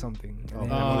Emily something. And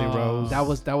Emily Rose. That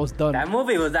was done. That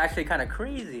movie was actually kind of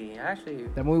crazy. Actually,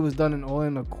 That movie was done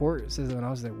in a court system, and I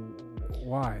was like,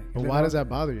 why? But And why then does that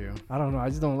bother you? I don't know. I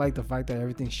just don't like the fact that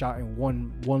everything's shot in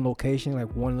one location,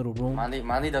 like one little room.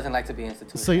 Mandy doesn't like to be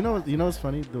instituted. So you know what's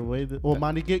funny? The way that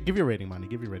Mandy, give your rating, Mandy.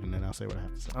 Give your rating, and I'll say what I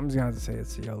have to say. I'm just gonna have to say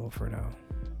it's yellow for now.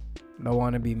 Don't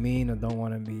want to be mean or don't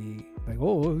want to be like,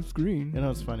 oh, it's green. You know,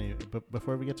 it's funny, but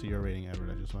before we get to your rating, Edward,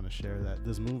 I just want to share that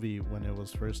this movie, when it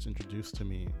was first introduced to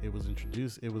me, it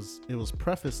was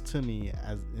prefaced to me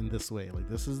as in this way. Like,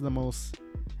 this is the most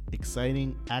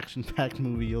exciting, action-packed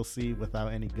movie you'll see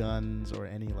without any guns or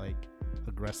any like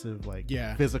aggressive, like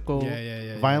physical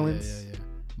violence. Yeah.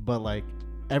 But like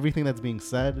everything that's being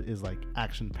said is like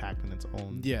action-packed in its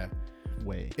own Yeah.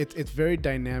 way. It's very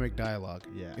dynamic dialogue.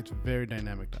 Yeah. It's very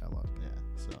dynamic dialogue. Yeah.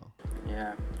 So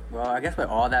Yeah. Well, I guess with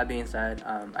all that being said,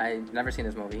 I've never seen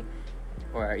this movie,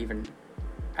 or even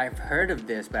I've heard of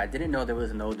this, but I didn't know there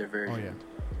was an older version.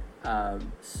 Oh yeah.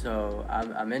 So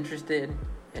I'm interested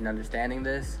in understanding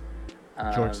this.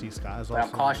 George C. Scott is But I'm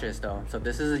also- cautious though. So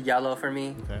this is a yellow for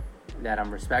me okay. that I'm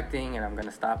respecting, and I'm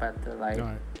gonna stop at the light. All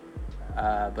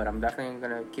right. But I'm definitely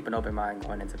gonna keep an open mind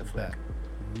going into the flick.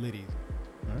 Bet. Liddy.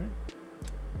 All right.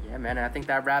 Yeah, man. And I think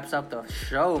that wraps up the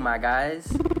show, my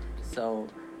guys. So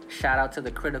shout out to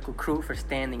the Critical Crew for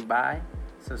standing by.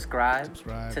 Subscribe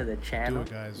to the channel.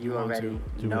 Do it, guys. You You want already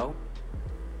to. Do know.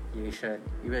 You should.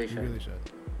 You really should. You really should.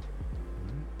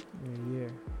 Yeah.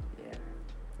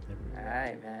 Yeah. All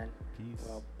right, man. Peace.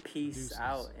 Well, peace Deuces.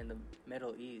 out in the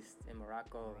Middle East, in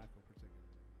Morocco.